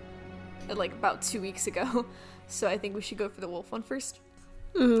like about 2 weeks ago. So I think we should go for the wolf one first.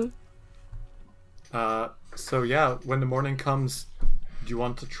 Mm-hmm. So yeah, when the morning comes, do you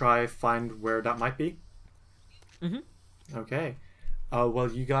want to try find where that might be? Mm-hmm. Okay.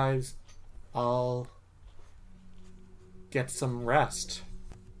 Well, you guys all get some rest.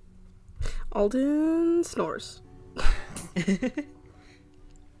 Alden snores.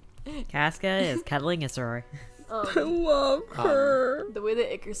 Casca is cuddling a soror. I love her. The way that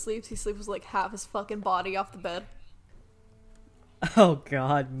Iker sleeps, he sleeps with like half his fucking body off the bed. Oh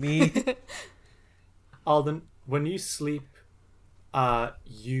god, me. Alden, when you sleep,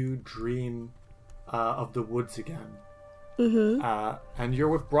 you dream of the woods again. Mm-hmm. And you're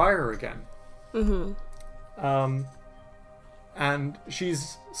with Briar again. Mm-hmm. And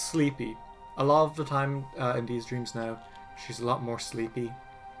she's sleepy. A lot of the time in these dreams now, she's a lot more sleepy.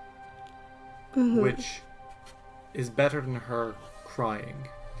 Mm-hmm. Which is better than her crying.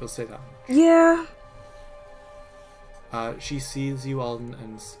 I'll say that much. Yeah. She sees you, Alden,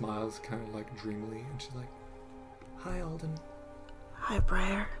 and smiles kind of like dreamily, and she's like, "Hi, Alden." Hi,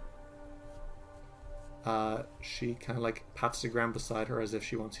 Briar. She kind of like pats the ground beside her as if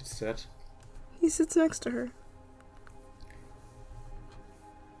she wants you to sit. He sits next to her.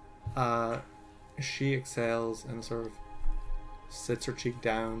 She exhales and sort of sits her cheek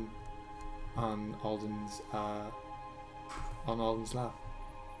down on Alden's lap,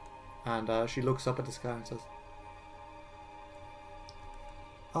 and she looks up at the sky and says,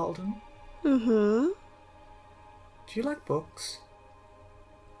 "Alden, Mm-hmm. do you like books?"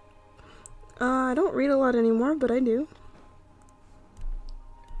 I don't read a lot anymore, but I do.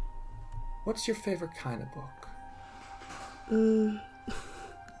 "What's your favorite kind of book?"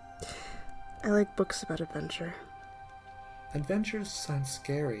 I like books about adventure. "Adventures sound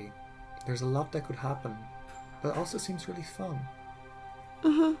scary. There's a lot that could happen, but it also seems really fun."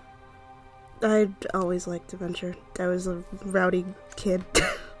 Mm-hmm. I always liked adventure. I was a rowdy kid.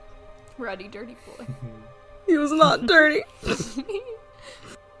 Ruddy, dirty boy. He was not dirty.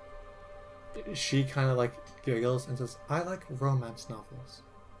 She kind of like giggles and says, "I like romance novels."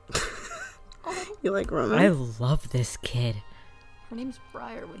 You like I romance? love this kid. Her name's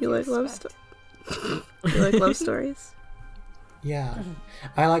Briar. What You do like love expect? You like love stories? Yeah,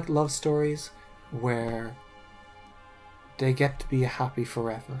 I like love stories where they get to be happy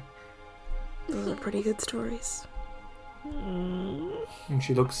forever. Those are pretty good stories. And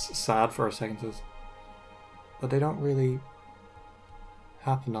she looks sad for a second and says, "But they don't really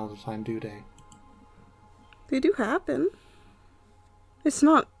happen all the time, do they?" They do happen. It's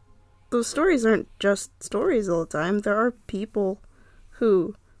not... Those stories aren't just stories all the time. There are people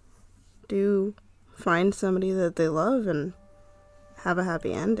who do find somebody that they love and have a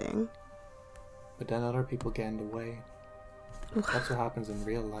happy ending. But then other people get in the way. That's what happens in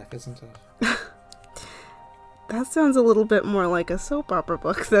real life, isn't it? That sounds a little bit more like a soap opera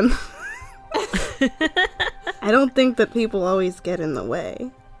book than... I don't think that people always get in the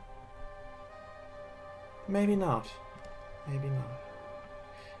way. Maybe not. Maybe not.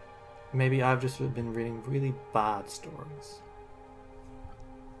 Maybe I've just been reading really bad stories.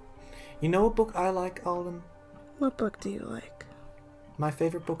 You know what book I like, Alden? What book do you like? My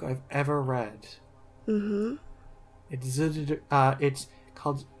favorite book I've ever read. Mm-hmm. It's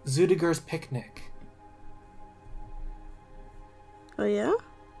called Zudiger's Picnic. Oh, yeah?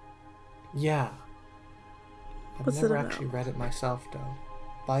 Yeah. I've What's it never about? actually read it myself, though.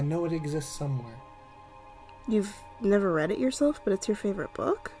 But I know it exists somewhere. You've never read it yourself, but it's your favorite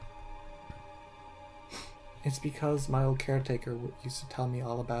book? It's because my old caretaker used to tell me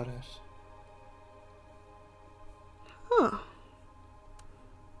all about it. Huh.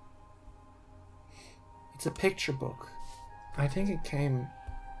 It's a picture book. I think it came...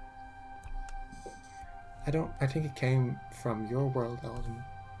 I think it came from your world, Alden.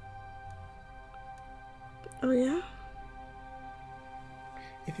 Oh, yeah?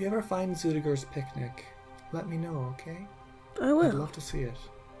 If you ever find Zudiger's picnic, let me know, okay? I will. I'd love to see it.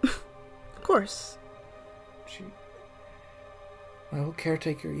 Of course. My old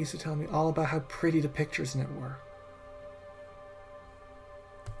caretaker used to tell me all about how pretty the pictures in it were.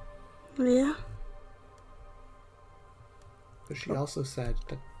 Yeah? But she also said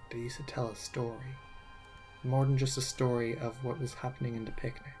that they used to tell a story. More than just a story of what was happening in the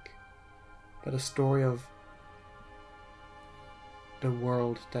picnic, but a story of the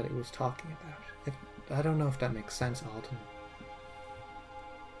world that it was talking about. I don't know if that makes sense, Alden.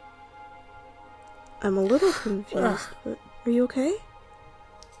 I'm a little confused, but are you okay?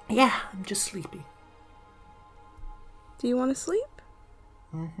 Yeah, I'm just sleepy. Do you want to sleep?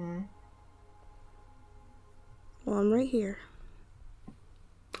 Mm-hmm. Well, I'm right here.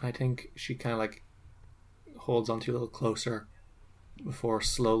 I think she kind of like holds onto you a little closer before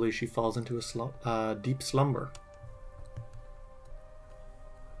slowly she falls into a deep slumber.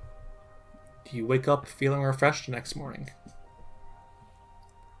 Do you wake up feeling refreshed the next morning?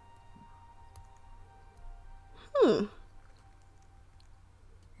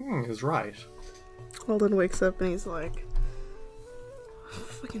 Is right. Alden wakes up and he's like,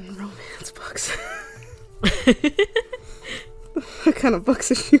 fucking romance books. What kind of books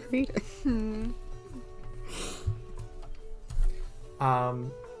is she reading?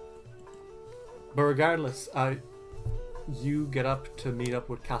 But regardless, you get up to meet up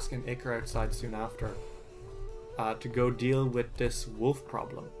with Casca and Iker outside soon after to go deal with this wolf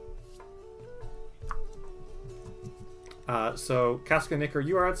problem. So, Casca and Iker,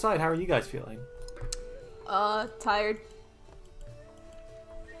 you are outside. How are you guys feeling? Tired.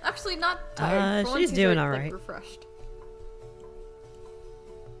 Actually, not tired. For once, she's he's, doing like, alright. Refreshed.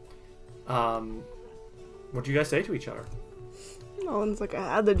 What do you guys say to each other? Alden's like,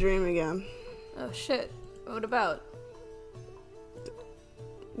 I had the dream again. Oh shit. What about?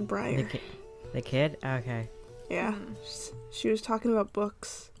 Briar. The kid? Okay. Yeah. She was talking about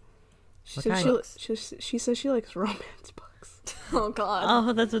books. She What said kind? she says she likes romance books. Oh god.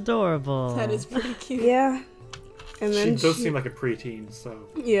 Oh, that's adorable. That is pretty cute. Yeah. And She then does seem like a preteen, so...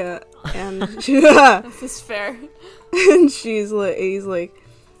 yeah, and This is fair. and she's like, he's like,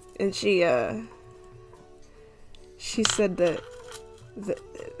 and she said that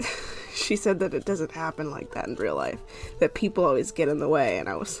she said that it doesn't happen like that in real life. That people always get in the way, and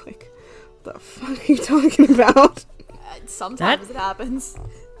I was like, the fuck are you talking about? Sometimes it happens.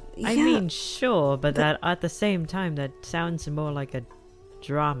 I Yeah. mean, sure, but that at the same time, that sounds more like a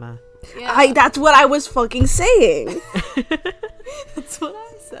drama. Yeah, That's what I was fucking saying. that's what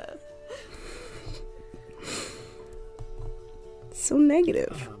I said. So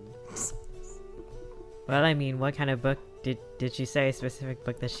negative. Well, I mean, what kind of book did she say a specific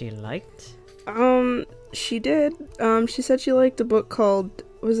book that she liked? She did. She said she liked a book called,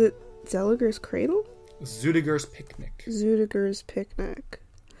 was it Zeliger's Cradle? Zudiger's Picnic. Zudiger's Picnic.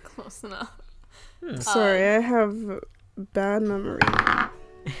 Close enough. Sorry, I have bad memory.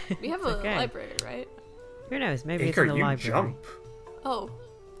 We have a okay. library, right? Who knows? Maybe it's in Iker, the you library. jump. Oh.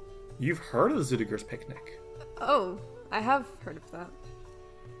 You've heard of Zudiger's Picnic. Oh. I have heard of that.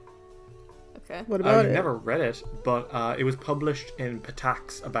 Okay. What about You've it? never read it, but it was published in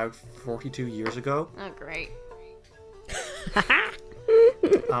Patax about 42 years ago. Oh, great.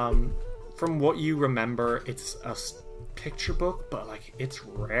 From what you remember, it's a picture book, but like it's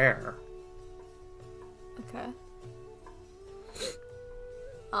rare. Okay.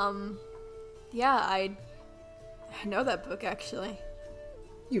 Yeah, I know that book actually.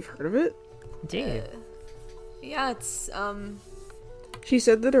 You've heard of it? Do you? Yeah, it's She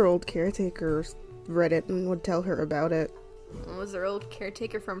said that her old caretaker read it and would tell her about it. was their old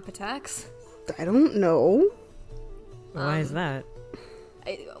caretaker from Patax? I don't know. Why is that?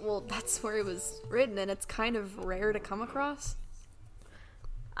 Well, that's where it was written, and it's kind of rare to come across.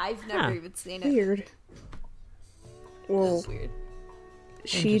 I've never Huh. even seen it. Weird. Well, It's weird.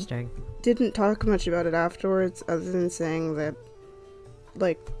 she Interesting. didn't talk much about it afterwards, other than saying that,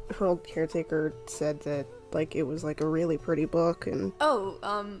 like, her old caretaker said that, like, it was, like, a really pretty book, and... Oh,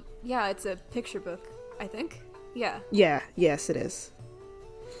 yeah, it's a picture book, I think. Yeah. Yeah, yes, it is.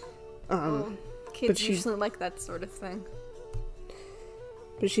 Well, but kids she- usually like that sort of thing.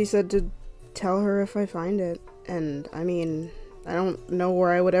 But she said to tell her if I find it, and, I mean, I don't know where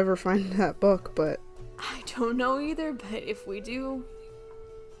I would ever find that book, but... I don't know either, but if we do,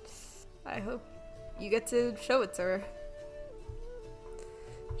 I hope you get to show it to her.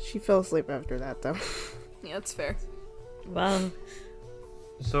 She fell asleep after that, though. Yeah, that's fair. Well,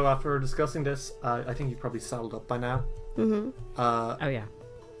 So after discussing this, I think you've probably settled up by now. Mm-hmm. oh yeah.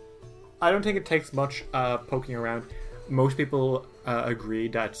 I don't think it takes much poking around. Most people agree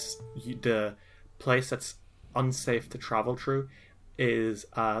that the place that's unsafe to travel through is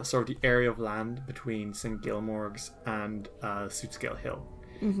sort of the area of land between St. Gilmorg's and Sootscale Hill.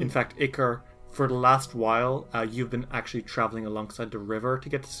 In fact, Iker, for the last while, you've been actually traveling alongside the river to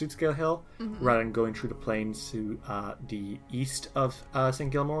get to Sootscale Hill, rather than going through the plains to the east of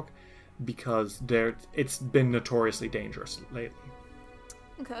St. Gilmorg, because it's been notoriously dangerous lately.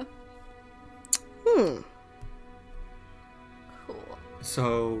 Okay. Hmm. Cool.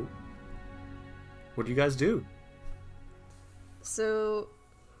 So, what do you guys do? So,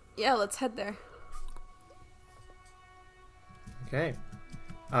 yeah, let's head there. Okay.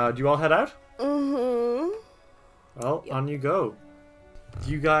 Do you all head out? Mm-hmm. Well, Yep. on you go.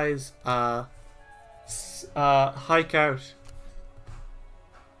 You guys hike out.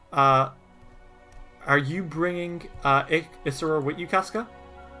 Are you bringing Isra with you, Casca?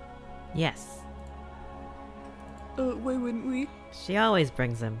 Yes. Why wouldn't we? She always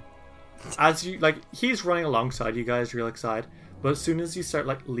brings him. As you he's running alongside you guys, real excited. But as soon as you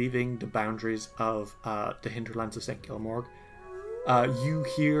start leaving the boundaries of the hinterlands of St. Gilmorg, you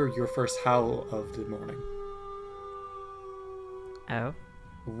hear your first howl of the morning, Oh.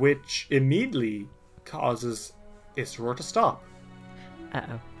 which immediately causes Isra to stop.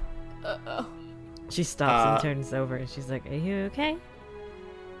 Uh-oh. Uh-oh. She stops and turns over and she's like, are you okay?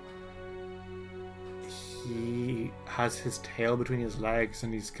 He has his tail between his legs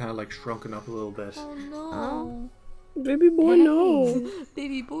and he's kind of shrunken up a little bit. Oh no. Baby boy, no.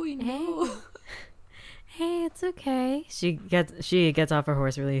 Baby boy, no. Hey, it's okay. She gets off her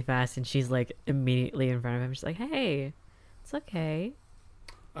horse really fast and she's immediately in front of him. She's like, hey, it's okay.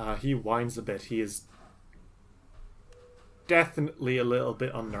 He whines a bit. He is definitely a little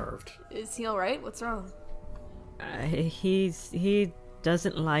bit unnerved. Is he alright? What's wrong? He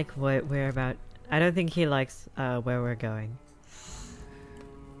doesn't like what we're about. I don't think he likes where we're going.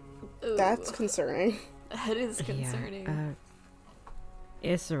 Ooh, That's concerning. that is concerning.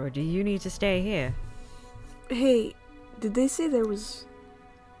 Yeah. Isra, do you need to stay here? Hey, did they say there was...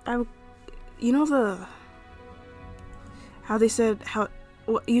 how they said...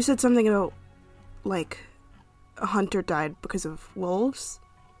 you said something about, a hunter died because of wolves?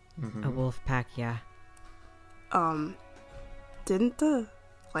 A wolf pack, yeah. Didn't the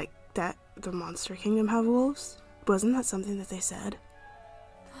Monster Kingdom have wolves? Wasn't that something that they said?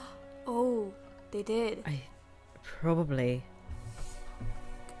 Oh, they did. Probably.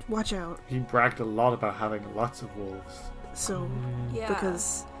 Watch out. He bragged a lot about having lots of wolves. So, Yeah.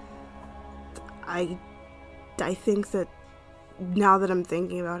 because I think that now that I'm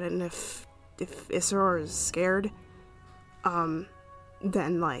thinking about it, and if Isror is scared, then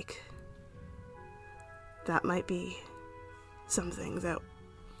that might be something that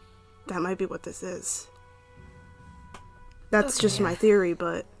might be what this is. That's just my theory,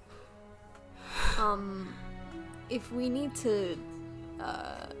 but If we need to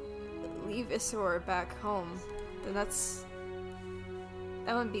leave Isor back home, then that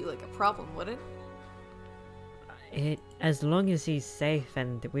wouldn't be a problem, would it? As long as he's safe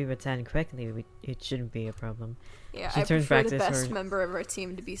and we return quickly, it shouldn't be a problem. Yeah, She I turns prefer back the to best Isor. member of our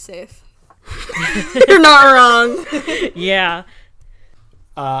team to be safe. you're not wrong. Yeah.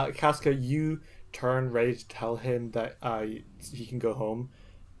 Casca, you turn ready to tell him that he can go home,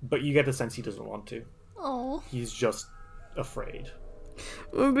 but you get the sense he doesn't want to. Oh, He's just afraid.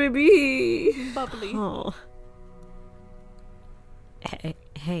 Oh, baby. bubbly. Oh.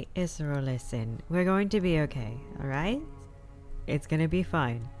 Hey, Isra, listen. We're going to be okay, alright? It's gonna be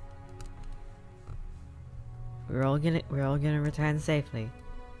fine. We're all gonna return safely.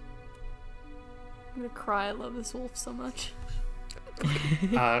 I'm gonna cry. I love this wolf so much.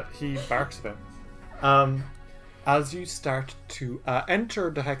 He barks a bit. As you start to enter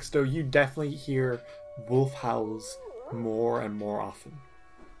the Hexto, you definitely hear wolf howls more and more often.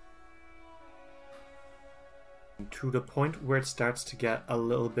 To the point where it starts to get a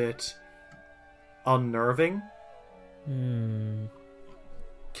little bit unnerving.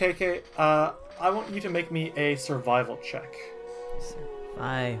 KK, I want you to make me a survival check.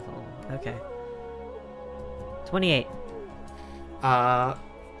 Survival. Okay. 28.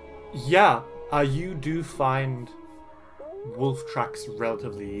 You do find wolf tracks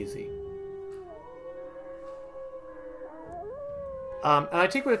relatively easy. And I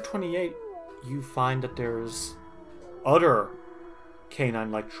think with a 28, you find that there's other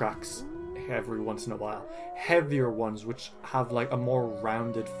canine-like tracks every once in a while. Heavier ones which have a more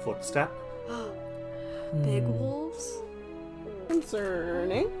rounded footstep. Big wolves?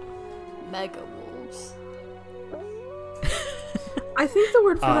 Concerning. Mega wolves. I think the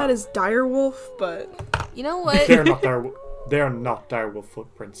word for that is direwolf, but You know what? They are not direwolf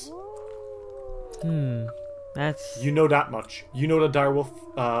footprints. That's You know that much. You know what a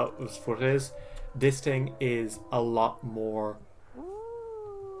direwolf's foot is. This thing is a lot more.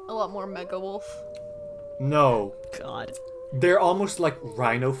 A lot more mega wolf. No, God. they're almost like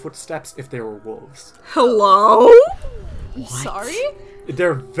rhino footsteps if they were wolves. hello. Sorry?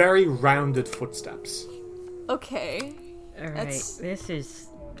 They're very rounded footsteps. Okay. Alright, That's- this is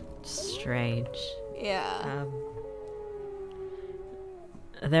strange. Yeah.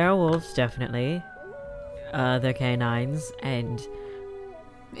 There are wolves, definitely. They're canines, and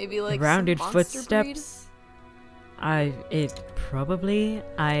Maybe like rounded some monster footsteps. I've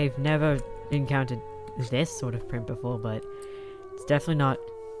never encountered this sort of print before, but it's definitely not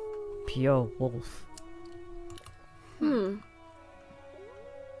pure wolf.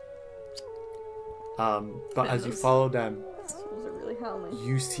 But as you follow them, These wolves are really howling.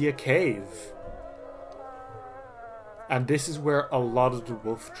 you see a cave. And this is where a lot of the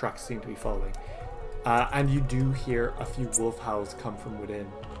wolf tracks seem to be following. And you do hear a few wolf howls come from within,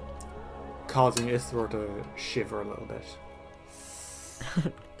 causing Isthor to shiver a little bit.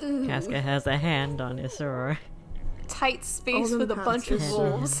 Casca has a hand on Isseror. Tight space Alden with a pats bunch of his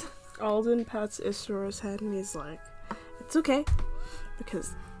wolves. Alden pats Istora's head and he's like, "It's okay,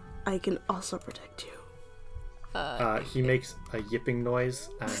 because I can also protect you. He makes a yipping noise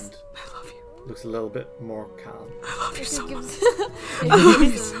and I love you. looks a little bit more calm. I love you so much. Iker I love you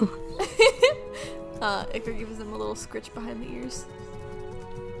gives so him, much." Iker gives him a little scritch behind the ears.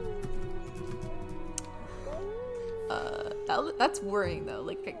 That's worrying though,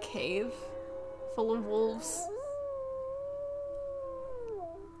 like a cave full of wolves.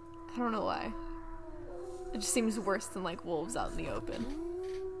 I don't know why. It just seems worse than like wolves out in the open.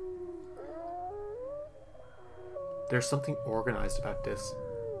 There's something organized about this.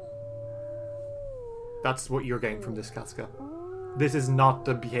 That's what you're getting from this, Casca. This is not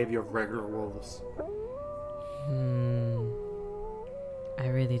the behavior of regular wolves. I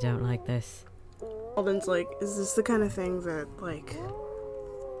really don't like this. Alden's like, "Is this the kind of thing that like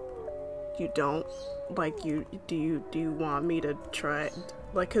you don't like? Do you want me to try?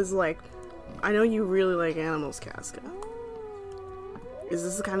 Like, cause like I know you really like animals, Casca. Is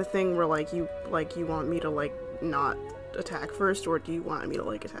this the kind of thing where like you want me to like not attack first, or do you want me to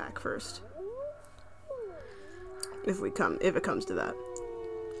like attack first? If it comes to that."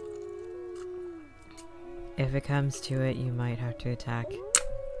 If it comes to it, you might have to attack.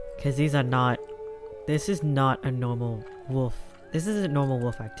 Because this is not a normal wolf. This isn't normal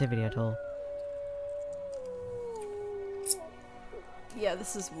wolf activity at all. Yeah,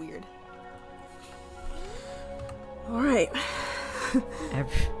 this is weird. All right.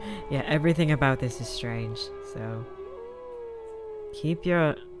 Everything about this is strange. So keep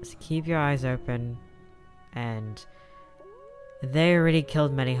your eyes open, and they already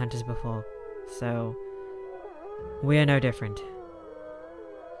killed many hunters before, so we are no different.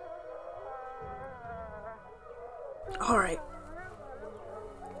 All right.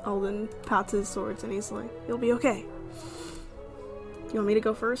 Alden pats his swords and he's like, "You'll be okay. You want me to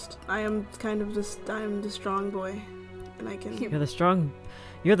go first? I am the strong boy, and I can." You're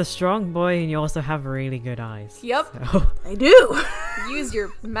the strong boy, and you also have really good eyes. Yep. So. I do. Use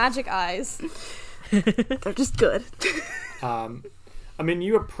your magic eyes. They're just good. I mean,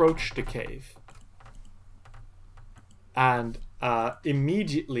 you approach the cave, and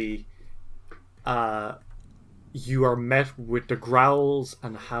immediately, you are met with the growls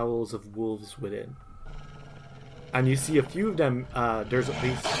and howls of wolves within. And you see a few of them, there's at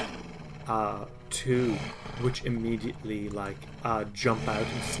least two, which immediately, jump out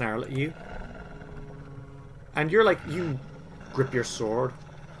and snarl at you. And you grip your sword,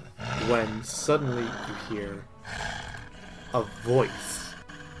 when suddenly you hear a voice.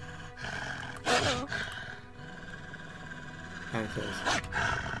 Uh-oh. And it says,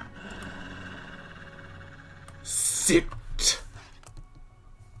 "Sit!"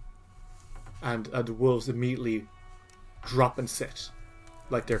 And the wolves immediately drop and sit,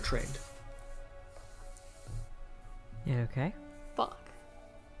 like they're trained. You okay? Fuck.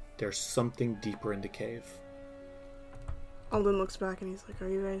 There's something deeper in the cave. Alden looks back and he's like, "Are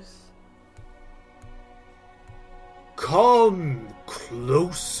you guys?" Come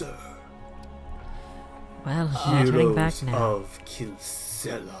closer, Well, you're turning back heroes now. of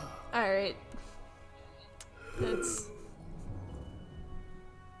Kilsella. Alright. That's...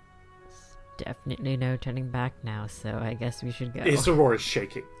 Definitely no turning back now, so I guess we should go. Isaror is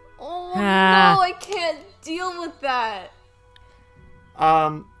shaking. Oh Oh no, I can't deal with that.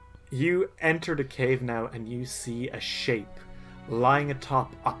 You enter the cave now and you see a shape lying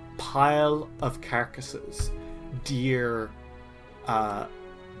atop a pile of carcasses. Deer,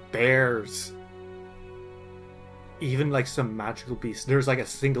 bears, even like some magical beasts. There's like a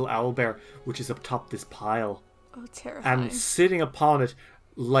single owl bear which is up top this pile. Oh, terrifying. And sitting upon it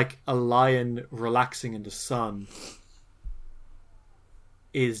like a lion relaxing in the sun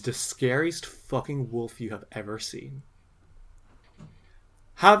is the scariest fucking wolf you have ever seen.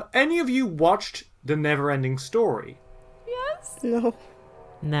 Have any of you watched The Neverending Story? Yes? No.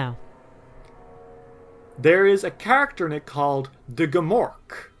 No. There is a character in it called the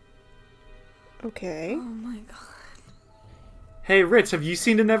Gamork. Okay. Oh my god. Hey, Ritz, have you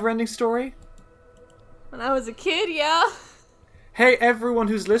seen The Neverending Story? When I was a kid, yeah. Hey, everyone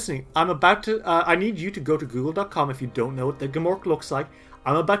who's listening, I'm about to... I need you to go to google.com if you don't know what the Gamork looks like.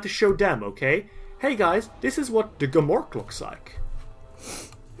 I'm about to show them, okay? Hey guys, this is what the Gamork looks like.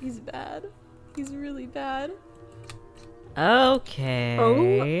 He's bad. He's really bad. Okay.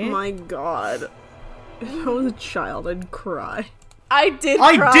 Oh my god. If I was a child, I'd cry. I did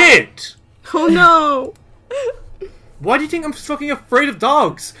I cry. did! Oh no! Why do you think I'm fucking afraid of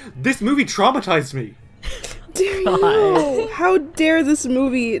dogs? This movie traumatized me. Dare you? How dare this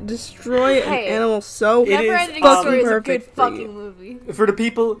movie destroy Hey. an animal so It is Neverending fucking Story is a good perfect for you? fucking movie. For the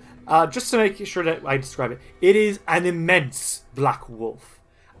people, just to make sure that I describe it, it is an immense black wolf.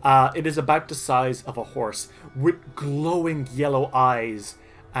 It is about the size of a horse, with glowing yellow eyes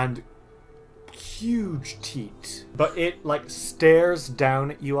and huge teeth. But it, like, stares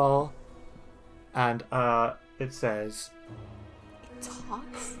down at you all, and, it says,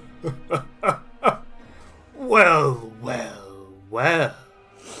 Talks? Well, well, well.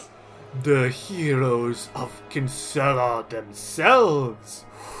 The heroes of Kinsella themselves.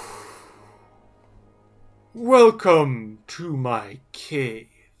 Welcome to my cave.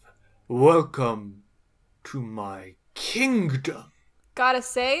 Welcome to my kingdom. Gotta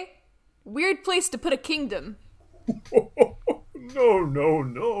say, weird place to put a kingdom. No, no,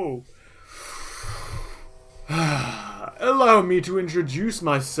 no. Allow me to introduce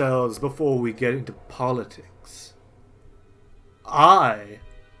myself before we get into politics. I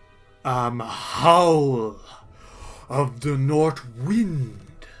am Howl of the North Wind.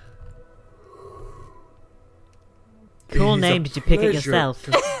 Cool It is name. a Did you pick it pleasure yourself?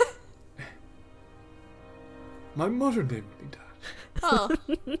 to- My mother named me that. Oh.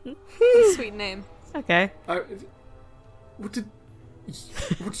 Sweet name. Okay.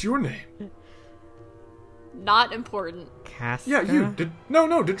 What's your name? Not important. Casca? Yeah, you.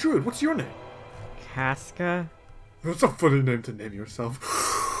 No, the druid. What's your name? Casca? That's a funny name to name yourself.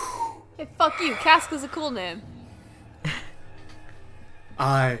 Hey, fuck you. Casca's a cool name.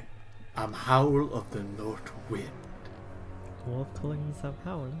 I am Howl of the North Wind. Wolf calling himself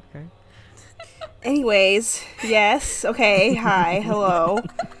Howl, okay. Anyways, yes, okay, hi, hello.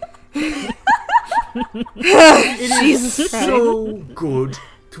 It is Jesus Christ. so good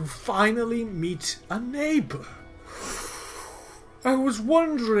to finally meet a neighbor. I was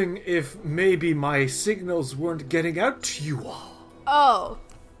wondering if maybe my signals weren't getting out to you all. Oh.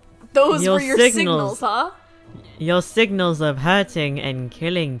 Those Your were your signals. signals, huh? Your signals of hurting and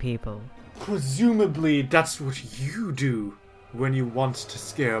killing people. Presumably that's what you do when you want to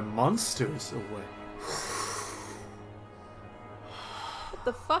scare monsters away. What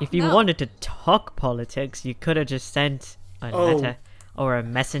the fuck? If you No. wanted to talk politics, you could have just sent a Oh. letter or a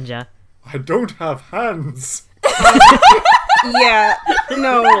messenger. I don't have hands. Yeah,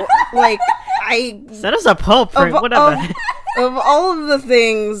 no, like, I... Send us a portrait, whatever. Of all of the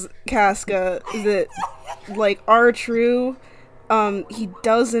things, Casca, that, like, are true, he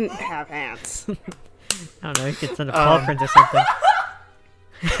doesn't have hands. I don't know, you could send a paw print or something.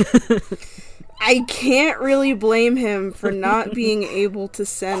 I can't really blame him for not being able to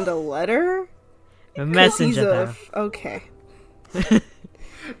send a letter. A 'Cause messenger, though. Okay.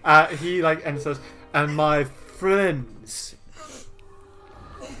 He and says, and my friends,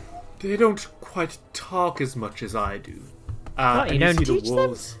 they don't quite talk as much as I do. What, you don't see teach the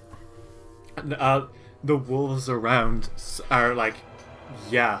wolves. And, the wolves around are like,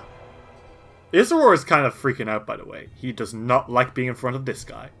 yeah. Isror is kind of freaking out, by the way. He does not like being in front of this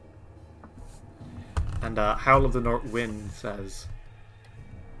guy. And Howl of the North Wind says,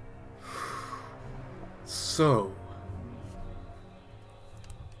 so,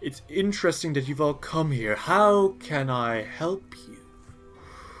 it's interesting that you've all come here. How can I help you?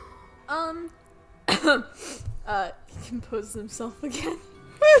 He composes himself again.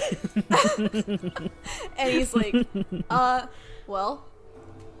 And he's like, well,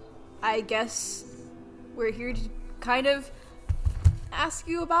 I guess we're here to kind of ask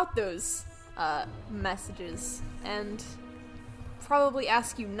you about those messages and probably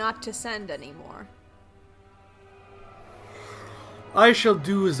ask you not to send anymore. I shall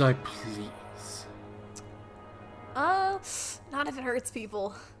do as I please. Not if it hurts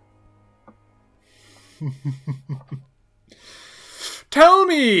people. Tell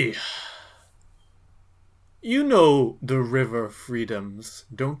me! You know the River Freedoms,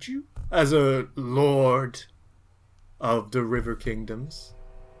 don't you? As a lord of the River Kingdoms.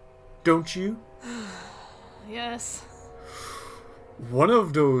 Don't you? Yes. One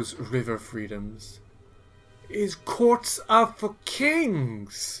of those River Freedoms is courts are for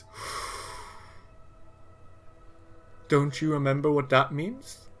kings. Don't you remember what that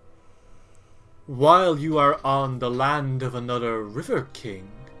means? While you are on the land of another River King,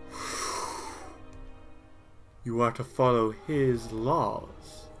 you are to follow his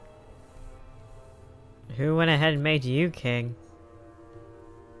laws. Who went ahead and made you king?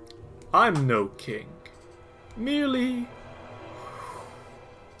 I'm no king. Merely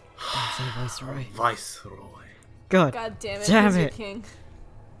Say Viceroy. Viceroy. God. God damn it, Damn who's your it. king?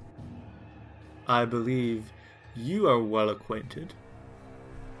 I believe you are well acquainted.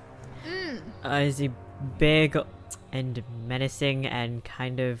 Is he big and menacing and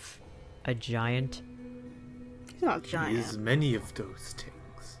kind of a giant? He's not He giant. is many of those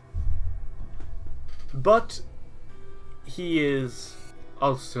things. But he is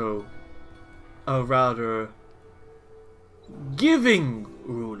also a rather giving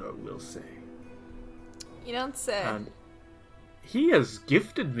ruler, we'll say. You don't say. And he has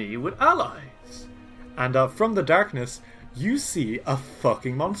gifted me with allies. And from the darkness, you see a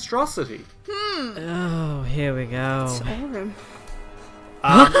fucking monstrosity. Oh, here we go. It's Orin.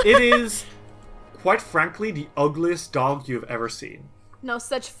 It is, quite frankly, the ugliest dog you've ever seen. No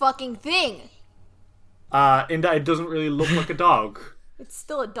such fucking thing! In that it doesn't really look like a dog. It's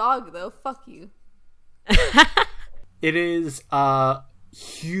still a dog, though. Fuck you. It is a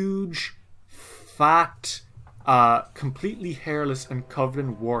huge, fat, completely hairless and covered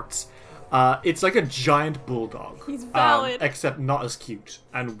in warts. It's like a giant bulldog. He's valid. Except not as cute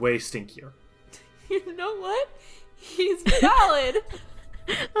and way stinkier. You know what? He's valid!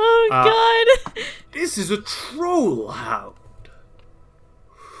 Oh, God. This is a troll hound.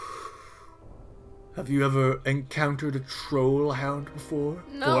 Have you ever encountered a troll hound before?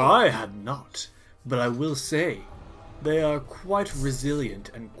 No. For I had not. But I will say, they are quite resilient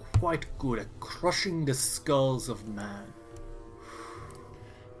and quite good at crushing the skulls of man.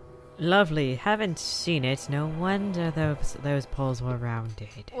 Lovely. Haven't seen it. No wonder those poles were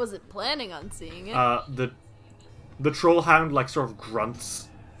rounded. Wasn't planning on seeing it. The troll hound like sort of grunts.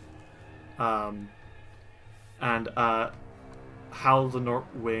 And Howl the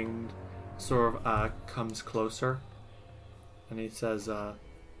North-Winged sort of comes closer. And he says,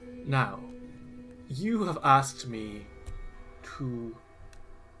 now, you have asked me to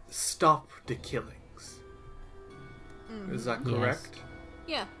stop the killings. Is that Yes. correct?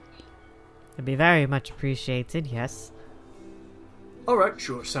 Yeah. It'd be very much appreciated, yes. Alright,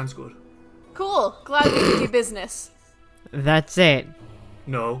 sure, sounds good. Cool. Glad we could do business. That's it.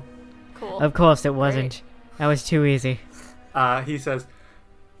 No. Cool. Of course it wasn't. That was too easy. He says,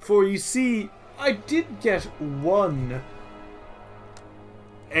 for you see, I did get one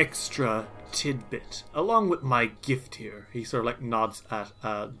extra tidbit along with my gift here. He sort of like nods at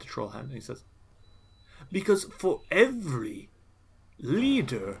the troll hand and he says, because for every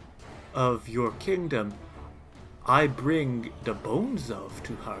leader of your kingdom, I bring the bones of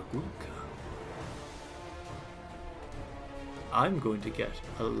to Hargulka. I'm going to get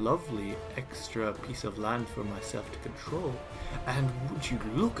a lovely extra piece of land for myself to control. And would you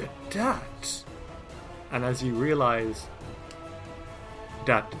look at that? And as you realize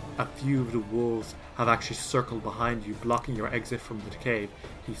that a few of the wolves have actually circled behind you, blocking your exit from the cave,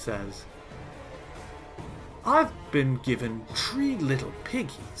 he says, I've been given 3 little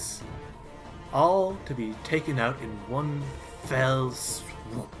piggies, all to be taken out in one fell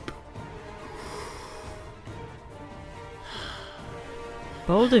swoop.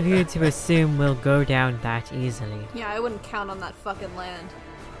 Bold of you to assume we'll go down that easily. Yeah, I wouldn't count on that fucking land.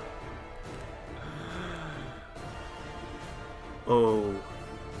 Oh,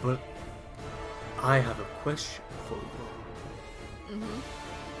 but I have a question for you.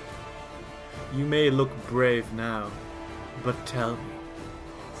 You may look brave now, but tell me,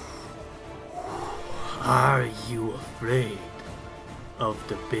 are you afraid of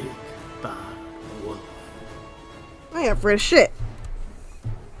the big bad wolf? I ain't afraid of shit.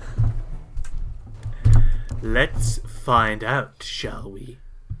 Let's find out, shall we?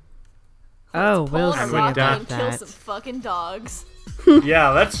 Oh, Pull we'll out a see rocket about and kill that. some fucking dogs. Yeah,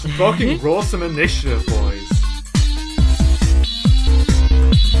 let's fucking roll some initiative, boys.